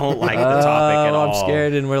don't like the topic at all. I'm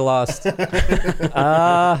scared and we're lost.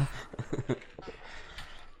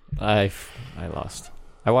 I lost.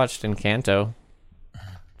 I watched Encanto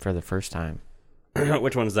for the first time.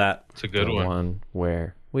 Which one's that? It's a good The one. one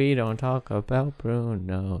where we don't talk about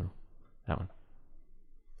Bruno. That one.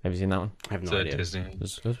 Have you seen that one? I have It's no a idea. Disney.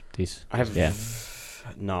 It's decent. I have Yeah.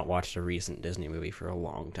 not watched a recent Disney movie for a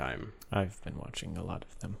long time. I've been watching a lot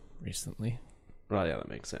of them recently. Well, yeah, that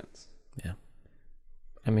makes sense.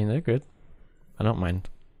 I mean, they're good. I don't mind.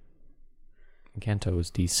 Encanto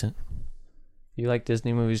is decent. You like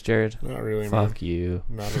Disney movies, Jared? Not really, man. Fuck you.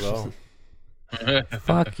 Not at all.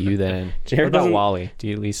 Fuck you then. Jared What about doesn't- Wally? Do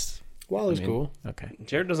you at least... Wally's I mean- cool. Okay.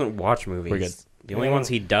 Jared doesn't watch movies. We're good. The only Yeah. ones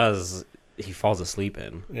he does, he falls asleep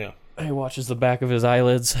in. Yeah, He watches the back of his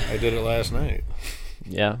eyelids. I did it last night.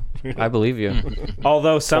 Yeah. I believe you.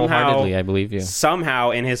 Although somehow, Wholeheartedly, I believe you.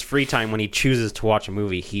 somehow in his free time when he chooses to watch a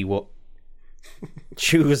movie, he will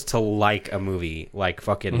choose to like a movie, like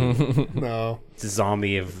fucking No,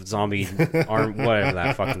 zombie whatever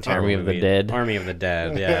that fucking terrible Army of the movie. Dead. Army of the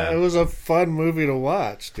Dead. it Yeah, was a fun movie to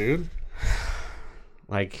watch, dude.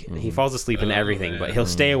 like he falls asleep in everything, but he'll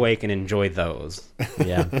stay awake and enjoy those.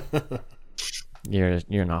 Yeah. You're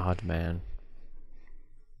an odd man.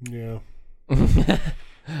 Yeah,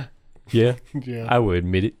 Yeah. yeah. I would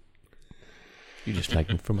admit it. You just like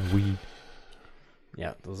me for my weed.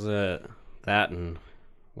 Yeah, those that and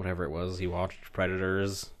whatever it was he watched,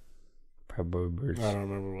 Predators. I don't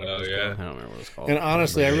remember what. it Oh was yeah. I don't remember what it's called. And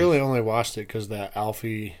honestly, I really only watched it because that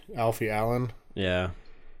Alfie Allen. Yeah.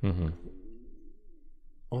 Mm-hmm.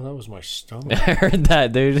 Oh, that was my stomach. I heard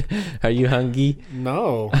that, dude. Are you hungry?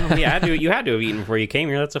 No, Yeah, you had to have eaten before you came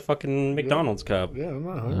here. That's a fucking McDonald's cup. yeah, I'm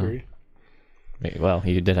not hungry. Wait, well,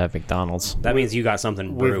 you did have McDonald's. That means you got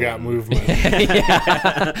something brewing. We've got movement. We've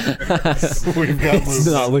got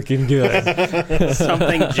movement. looking good.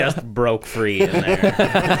 Something just broke free in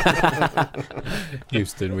there.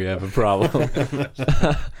 Houston, we have a problem.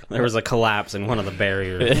 There was a collapse in one of the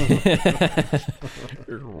barriers.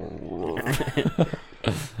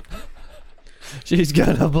 She's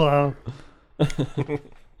gonna blow.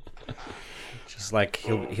 Just like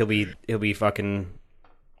he'll be fucking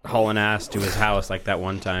hauling ass to his house like that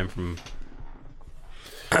one time from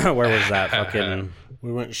where was that fucking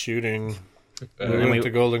We went shooting. We then went to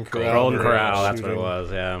Golden Corral. Golden We were Corral? That's what it shooting.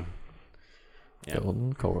 was. Yeah. Yeah.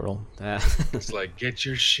 Golden coral. That- It's like, get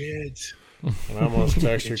your shit. And I almost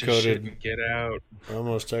texture Get your shit coated. and get out. I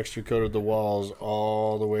almost texture coated the walls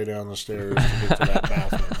all the way down the stairs to get to that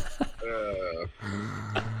bathroom.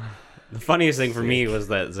 The funniest thing for me was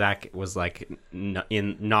that Zach was like not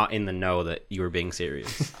in the know that you were being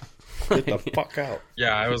serious. Get the fuck out.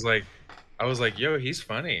 Yeah, I was like, yo, he's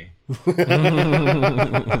funny. Like,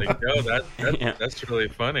 yo, Yeah. that's really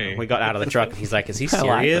funny. We got out of the truck and he's like, "Is he I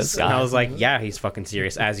like serious?" this And guy. I was like, "Yeah, he's fucking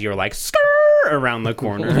serious." As you're like, "Skrrr!" around the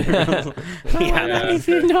corner. Yeah, If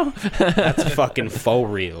you know. that's fucking faux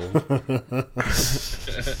real. That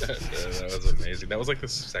was amazing. That was like the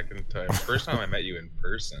second time. First time I met you in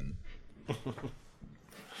person.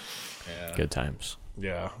 Yeah. Good times.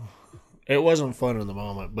 Yeah. It wasn't fun in the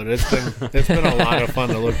moment, but it's been a lot of fun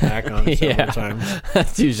to look back on several Yeah. times.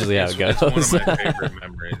 That's usually how it It's goes. one of my favorite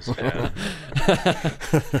memories.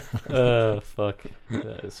 Yeah. Fuck.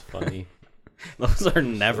 That is funny. Those are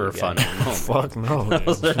never fun in the moment. Fuck no.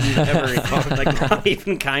 Those dude. are never like not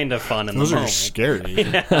even kind of fun in Those the are moment. scary.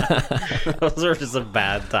 Those are just a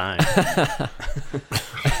bad time.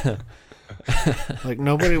 Like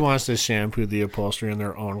nobody wants to shampoo the upholstery in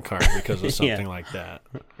their own car because of something like that.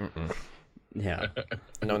 Yeah.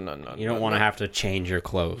 No. You don't want to have to change your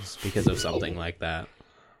clothes because of something like that.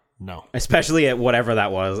 No. Especially at whatever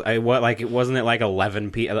that was. Wasn't it like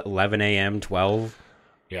 11 a.m., 12?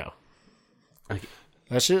 Yeah. Like-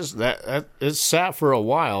 That's just that it sat for a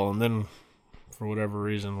while, and then for whatever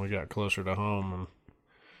reason we got closer to home, and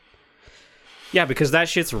Yeah, because that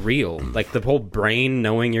shit's real. Like the whole brain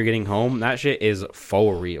knowing you're getting home, that shit is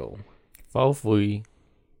for real. Faux fui.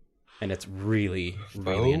 And it's really,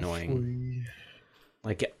 really annoying.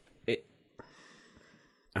 Like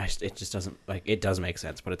it just doesn't like it does make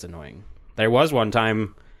sense, but it's annoying. There was one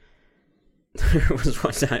time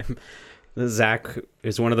Zach, it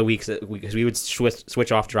was one of the weeks that because we would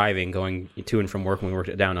switch off driving going to and from work when we worked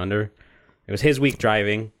at Down Under. It was his week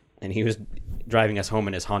driving, and he was driving us home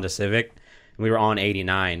in his Honda Civic. And we were on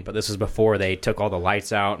 89, but this was before they took all the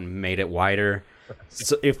lights out and made it wider.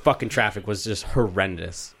 So fucking traffic was just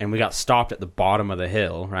horrendous, and we got stopped at the bottom of the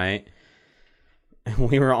hill, right? And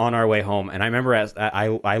we were on our way home, and I remember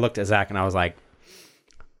I looked at Zach and I was like,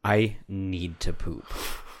 I need to poop.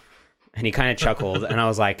 And he kind of chuckled, and I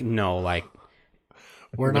was like, no, like,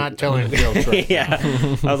 we're not telling jokes right yeah.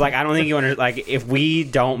 I was like, I don't think you understand. Like, if we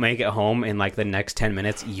don't make it home in like the next 10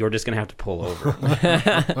 minutes, you're just gonna have to pull over.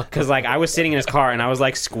 Because like I was sitting in his car and I was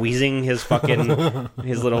like squeezing his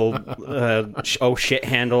his little oh shit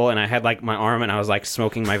handle, and I had like my arm and I was like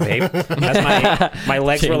smoking my vape. As my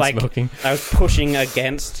legs were like smoking. I was pushing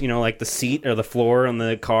against like the seat or the floor on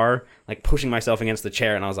the car, like pushing myself against the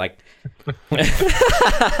chair, and I was like,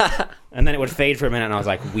 and then it would fade for a minute, and I was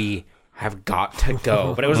like, we have got to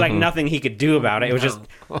go. But it was like nothing he could do about it. It was just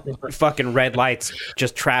fucking red lights,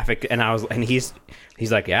 just traffic. And he's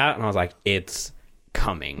like, yeah. And I was like, it's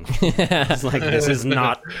coming. It's like, this is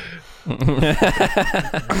not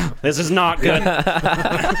good.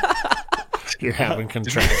 You're having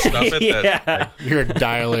contractions. Stop at Yeah. that. You're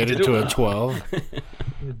dilated to a 12.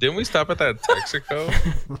 Didn't we stop at that Texaco?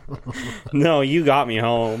 No, you got me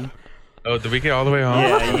home. Oh, did we get all the way home?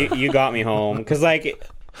 Yeah, you got me home. Because like,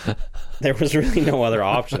 there was really no other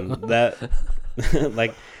option. That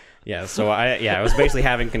like, yeah. So I was basically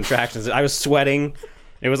having contractions. I was sweating.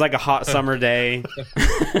 It was like a hot summer day.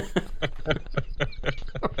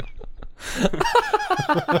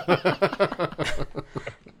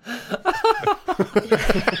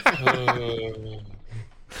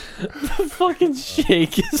 The fucking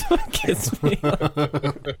shake is what gets me.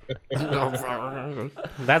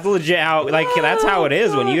 That's legit how that's how it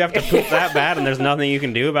is when you have to poop that bad and there's nothing you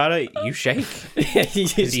can do about it. You shake.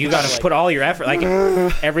 You got to put all your effort. Like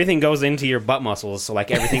everything goes into your butt muscles, so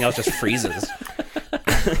like everything else just freezes.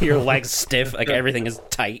 Your legs stiff, like everything is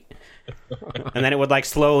tight. And then it would like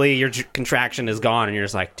slowly your contraction is gone, and you're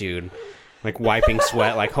just like, dude, like wiping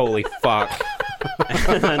sweat, like holy fuck.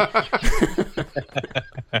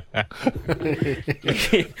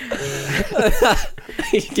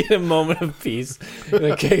 You get a moment of peace.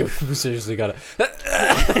 Okay, we seriously gotta.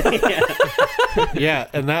 Yeah,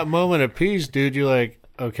 and that moment of peace, dude, you're like,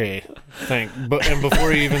 okay, and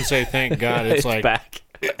before you even say thank God, it's like back.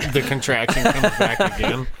 the contraction comes back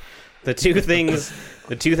again. The two things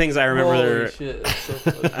I remember, Holy shit, that's so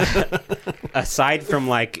funny. aside from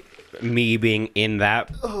like me being in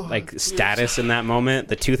that like status in that moment,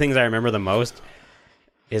 the two things I remember the most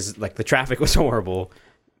is like the traffic was horrible,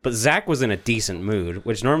 but Zach was in a decent mood,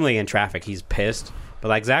 which normally in traffic he's pissed, but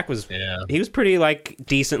like Zach was, he was pretty like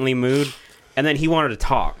decently mood, and then he wanted to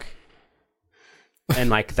talk, and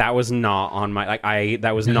like that was not on my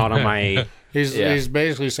that was not on my. He's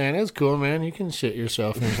basically saying, it's cool, man, you can shit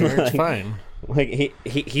yourself in here, it's fine. Like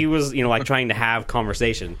he was like trying to have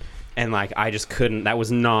conversation, and like I just couldn't. That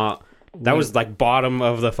was like bottom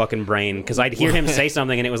of the fucking brain, because I'd hear him say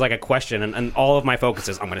something and it was like a question, and all of my focus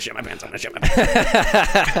is I'm gonna shit my pants.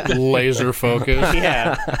 Laser focus.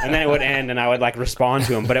 Yeah, and then it would end and I would like respond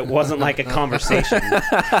to him, but it wasn't like a conversation.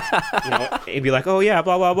 It'd be like, oh yeah,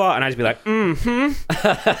 blah blah blah, and I'd just be like,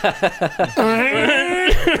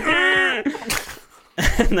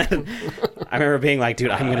 And then I remember being like, dude,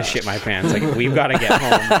 I'm gonna shit my pants. Like, we've got to get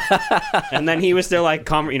home. And then he was still like,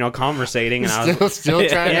 conversating, and I was Still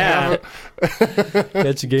trying to have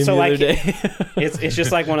That's a game So, the like, other day. it's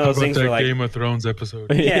just like one of those things that where like, Game of Thrones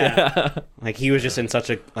episode. yeah, like he was just in such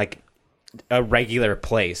a regular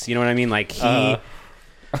place. You know what I mean? Like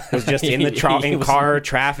was just in the car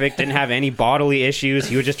traffic, didn't have any bodily issues.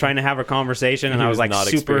 He was just trying to have a conversation, and He I was was like not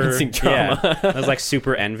super experiencing trauma. Yeah, I was like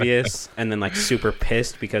super envious, and then like super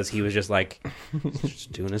pissed because he was just like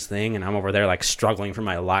just doing his thing, and I'm over there like struggling for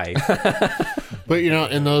my life. But you know,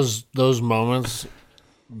 in those moments,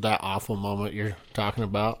 that awful moment you're talking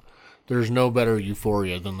about, there's no better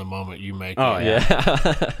euphoria than the moment you make Oh it.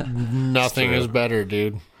 yeah, Nothing is better,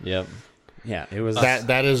 dude. Yep. yeah, it was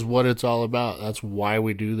That is what it's all about. That's why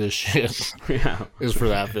we do this shit. yeah. Is for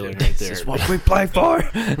that feeling right there. What we play for.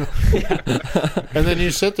 And then you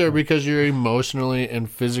sit there because you're emotionally and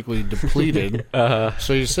physically depleted.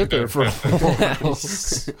 So you sit there for a while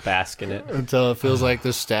Bask in it. until it feels like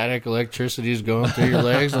the static electricity is going through your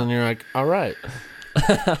legs, and you're like, "All right,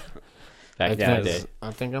 Back in the day.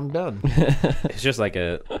 I think I'm done." It's just like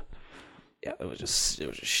it was just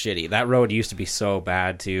shitty. That road used to be so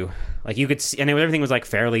bad too. Like you could see, and everything was like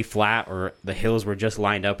fairly flat, or the hills were just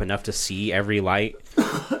lined up enough to see every light.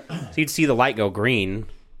 So you'd see the light go green.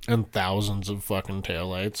 And thousands of fucking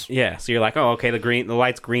taillights. Yeah, so you're like, oh, okay, the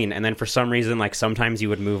light's green, and then for some reason, like sometimes you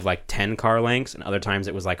would move like 10 car lengths, and other times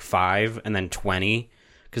it was like 5, and then 20,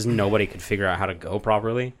 because nobody could figure out how to go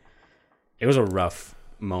properly. It was a rough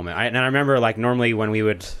moment. And I remember like normally when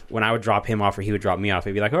I would drop him off or he would drop me off,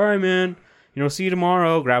 he'd be like, all right, man, see you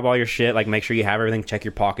tomorrow. Grab all your shit, like make sure you have everything. Check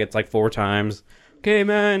your pockets like 4 times. Okay,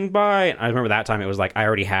 man, bye. I remember that time it was like I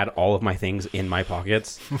already had all of my things in my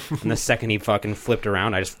pockets, and the second he fucking flipped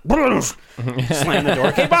around, I just slammed the door.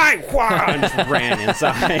 Okay, bye, and just ran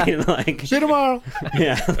inside. Like, See you tomorrow.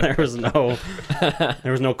 yeah, there was no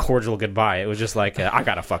cordial goodbye. It was just like I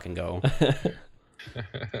gotta fucking go.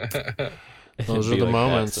 Those Be are the like that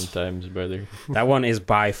moments. sometimes, brother. That one is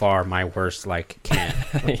by far my worst. Like can't.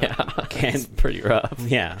 It's pretty rough.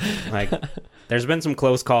 Yeah, like there's been some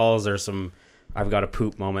close calls. There's some I've got to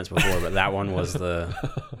poop moments before, but that one was the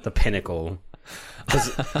pinnacle.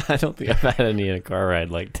 I don't think I've had any in a car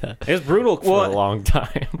ride like that It was brutal. for a long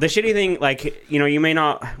time. The shitty thing, like, you may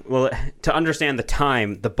not, to understand the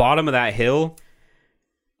time, the bottom of that hill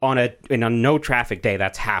in a no traffic day,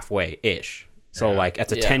 that's halfway ish. So like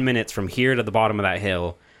it's 10 minutes from here to the bottom of that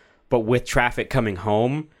hill, but with traffic coming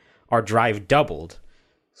home, our drive doubled.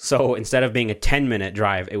 So instead of being a 10-minute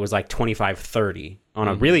drive, it was like 25, 30. On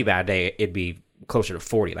a really bad day, it'd be closer to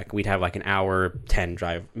 40. Like we'd have like an hour 10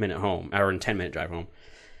 minute home, hour and 10-minute drive home.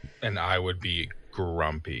 And I would be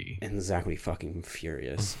grumpy. And Zach would be fucking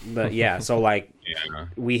furious. But yeah, so like Yeah.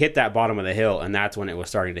 we hit that bottom of the hill, and that's when it was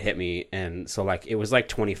starting to hit me. And so like it was like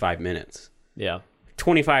 25 minutes. Yeah.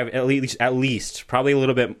 25 at least, probably a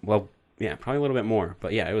little bit. Well, yeah, probably a little bit more.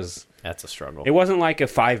 But yeah, That's a struggle. it wasn't like a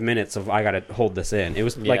 5 minutes of I gotta hold this in. It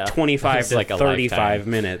was Yeah. like 25 It's to like a 35 lifetime.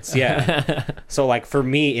 minutes. Yeah. So like for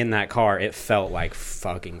me in that car, it felt like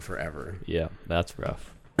fucking forever. Yeah, that's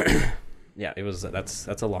rough. Yeah, it was. That's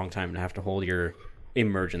a long time to have to hold your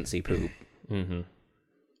emergency poop. Mm-hmm.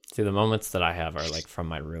 See, the moments that I have are like from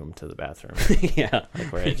my room to the bathroom, Yeah.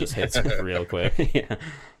 like where it just hits real quick. Yeah.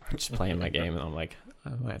 I'm just playing my game, and I'm like,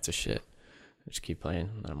 oh, that's a shit. I just keep playing,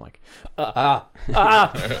 and I'm like,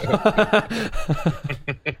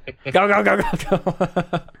 go.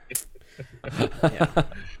 Yeah.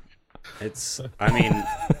 I mean,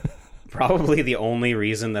 probably the only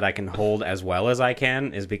reason that I can hold as well as I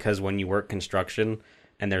can is because when you work construction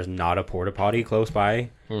and there's not a porta potty close by,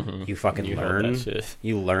 you fucking You hold learn. that shit.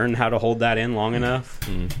 You learn how to hold that in long enough.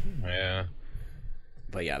 Yeah.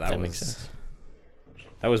 But yeah, That makes sense.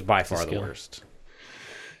 That was by far the skill. worst.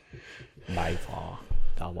 By far,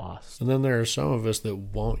 the worst. And then there are some of us that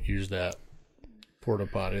won't use that porta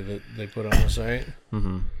potty that they put on the site.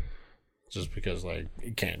 Mm-hmm. Just because, like,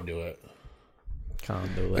 you can't do it.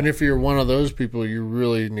 Can't do And it. if you're one of those people, you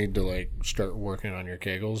really need to, like, start working on your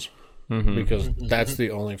kegels. Because that's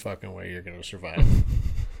the only fucking way you're going to survive.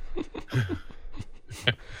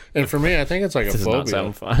 And for me, I think it's like a This does not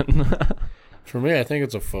phobia. sound fun. For me, I think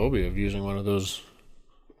it's a phobia of using one of those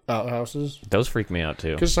outhouses. Those freak me out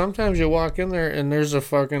too. Because sometimes you walk in there and there's a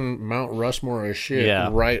fucking Mount Rushmore of shit Yeah.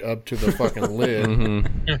 right up to the fucking lid.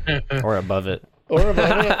 Or above it. Or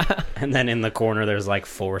above it. And then in the corner, there's like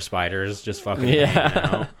 4 spiders just fucking Yeah.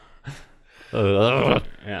 hanging out. Ugh.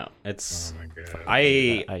 Yeah, it's. Oh my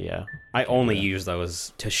god. Yeah. I only use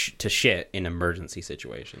those to shit in emergency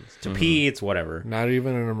situations. To pee, it's whatever. Not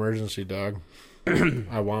even an emergency, dog. I won't.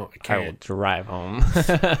 I I will can't. drive home.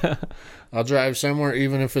 I'll drive somewhere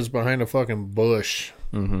even if it's behind a fucking bush.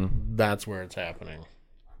 Mm-hmm. That's where it's happening.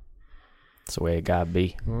 That's the way it gotta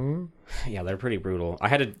be. Yeah, they're pretty brutal. I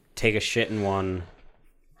had to take a shit in one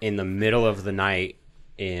in the middle of the night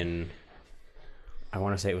in, I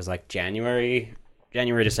want to say it was like January,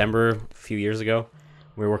 December, a few years ago.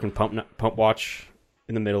 We were working pump watch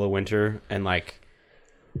in the middle of winter, and like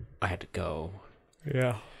I had to go.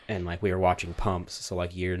 Yeah. And like we were watching pumps, so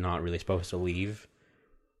like you're not really supposed to leave.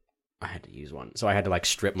 I had to use one, so I had to like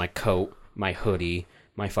strip my coat, my hoodie,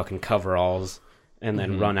 my fucking coveralls, and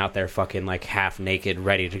then run out there fucking like half naked,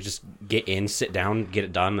 ready to just get in, sit down, get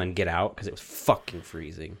it done, then get out because it was fucking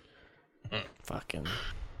freezing. Fucking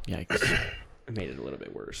yikes. It made it a little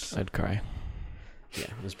bit worse. I'd cry. Yeah,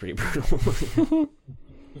 it was pretty brutal.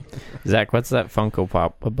 Zach, what's that Funko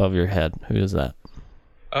Pop above your head? Who is that?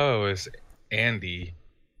 Oh, it's Andy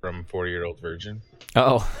from 40-Year-Old Virgin.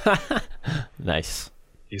 Oh, nice.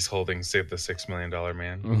 He's holding Sid the $6 Million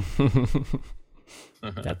Man.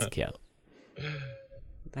 That's cute.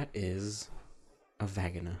 That is a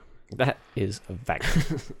vagina. That is a vac.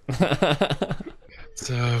 It's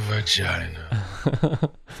a vagina.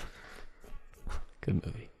 Good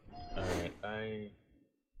movie. All right,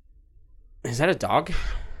 Is that a dog?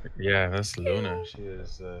 Yeah, that's Luna. She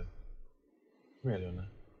is. Come here, Luna.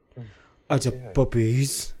 It's a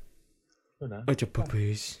puppies. Luna. It's a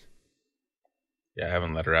puppies. Yeah, I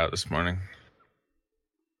haven't let her out this morning.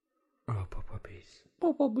 Oh, puppies.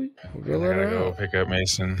 Go I let gotta her go out. pick up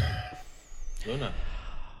Mason. Luna.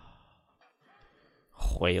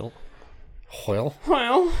 Whale. Well,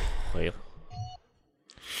 Well, Whale.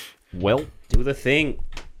 well, do the thing.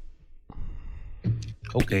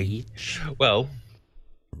 Okay. Well,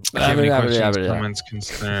 if you have any questions, comments,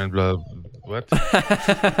 concerns, blah, what?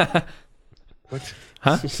 What?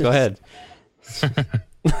 Huh? Go ahead.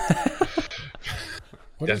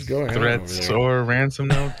 what is Death going on over threats there? or ransom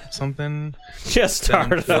note, something? Just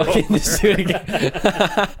start Fucking just do it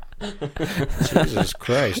again. Jesus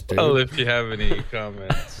Christ, dude. Well, if you have any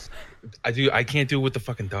comments. I can't do it with the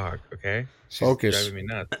fucking dog, okay? She's Focus. driving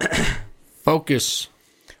me nuts. Focus.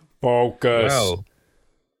 Focus. Well,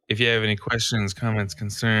 if you have any questions, comments,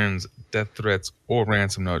 concerns, death threats, or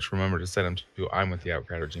ransom notes, remember to send them to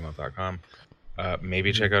imwiththeoutcrowd@gmail.com.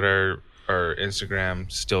 Maybe check out our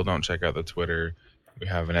Instagram. Still don't check out the Twitter. We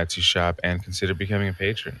have an Etsy shop, and consider becoming a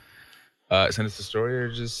patron. Send us a story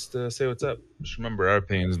or just say what's up. Just remember, our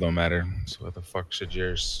opinions don't matter. So what the fuck should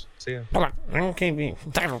yours? See ya. Okay,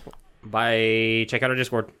 Bye. Check out our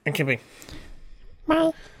Discord. okay.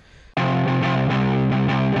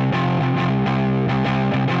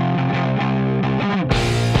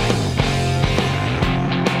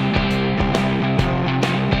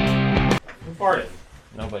 Who farted?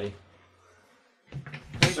 Nobody.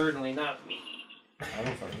 Certainly not me. I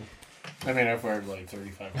don't fucking. I mean, I fired like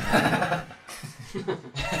 35.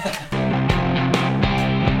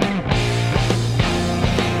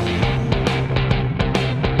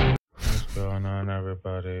 What's going on,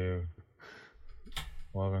 everybody?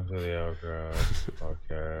 Welcome to the Outcrowd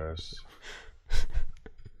podcast.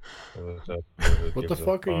 What the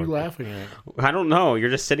fuck are you laughing at? I don't know. You're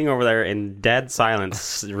just sitting over there in dead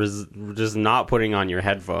silence, just not putting on your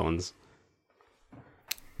headphones.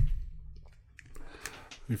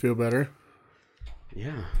 You feel better?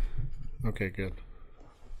 Yeah. Okay, good.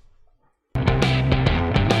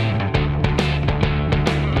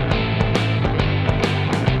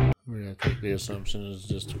 We gotta take the assumption is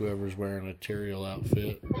just whoever's wearing a Terriel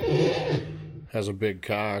outfit has a big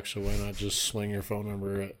cock, so why not just sling your phone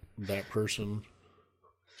number at that person?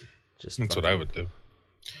 Just That's what I would do.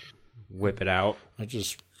 whip it out. I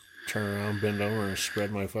just turn around, bend over, and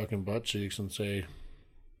spread my fucking butt cheeks and say,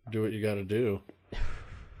 do what you gotta do.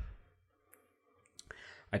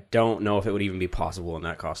 I don't know if it would even be possible in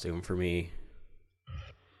that costume for me.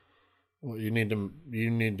 Well, you need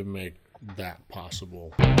to make that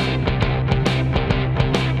possible.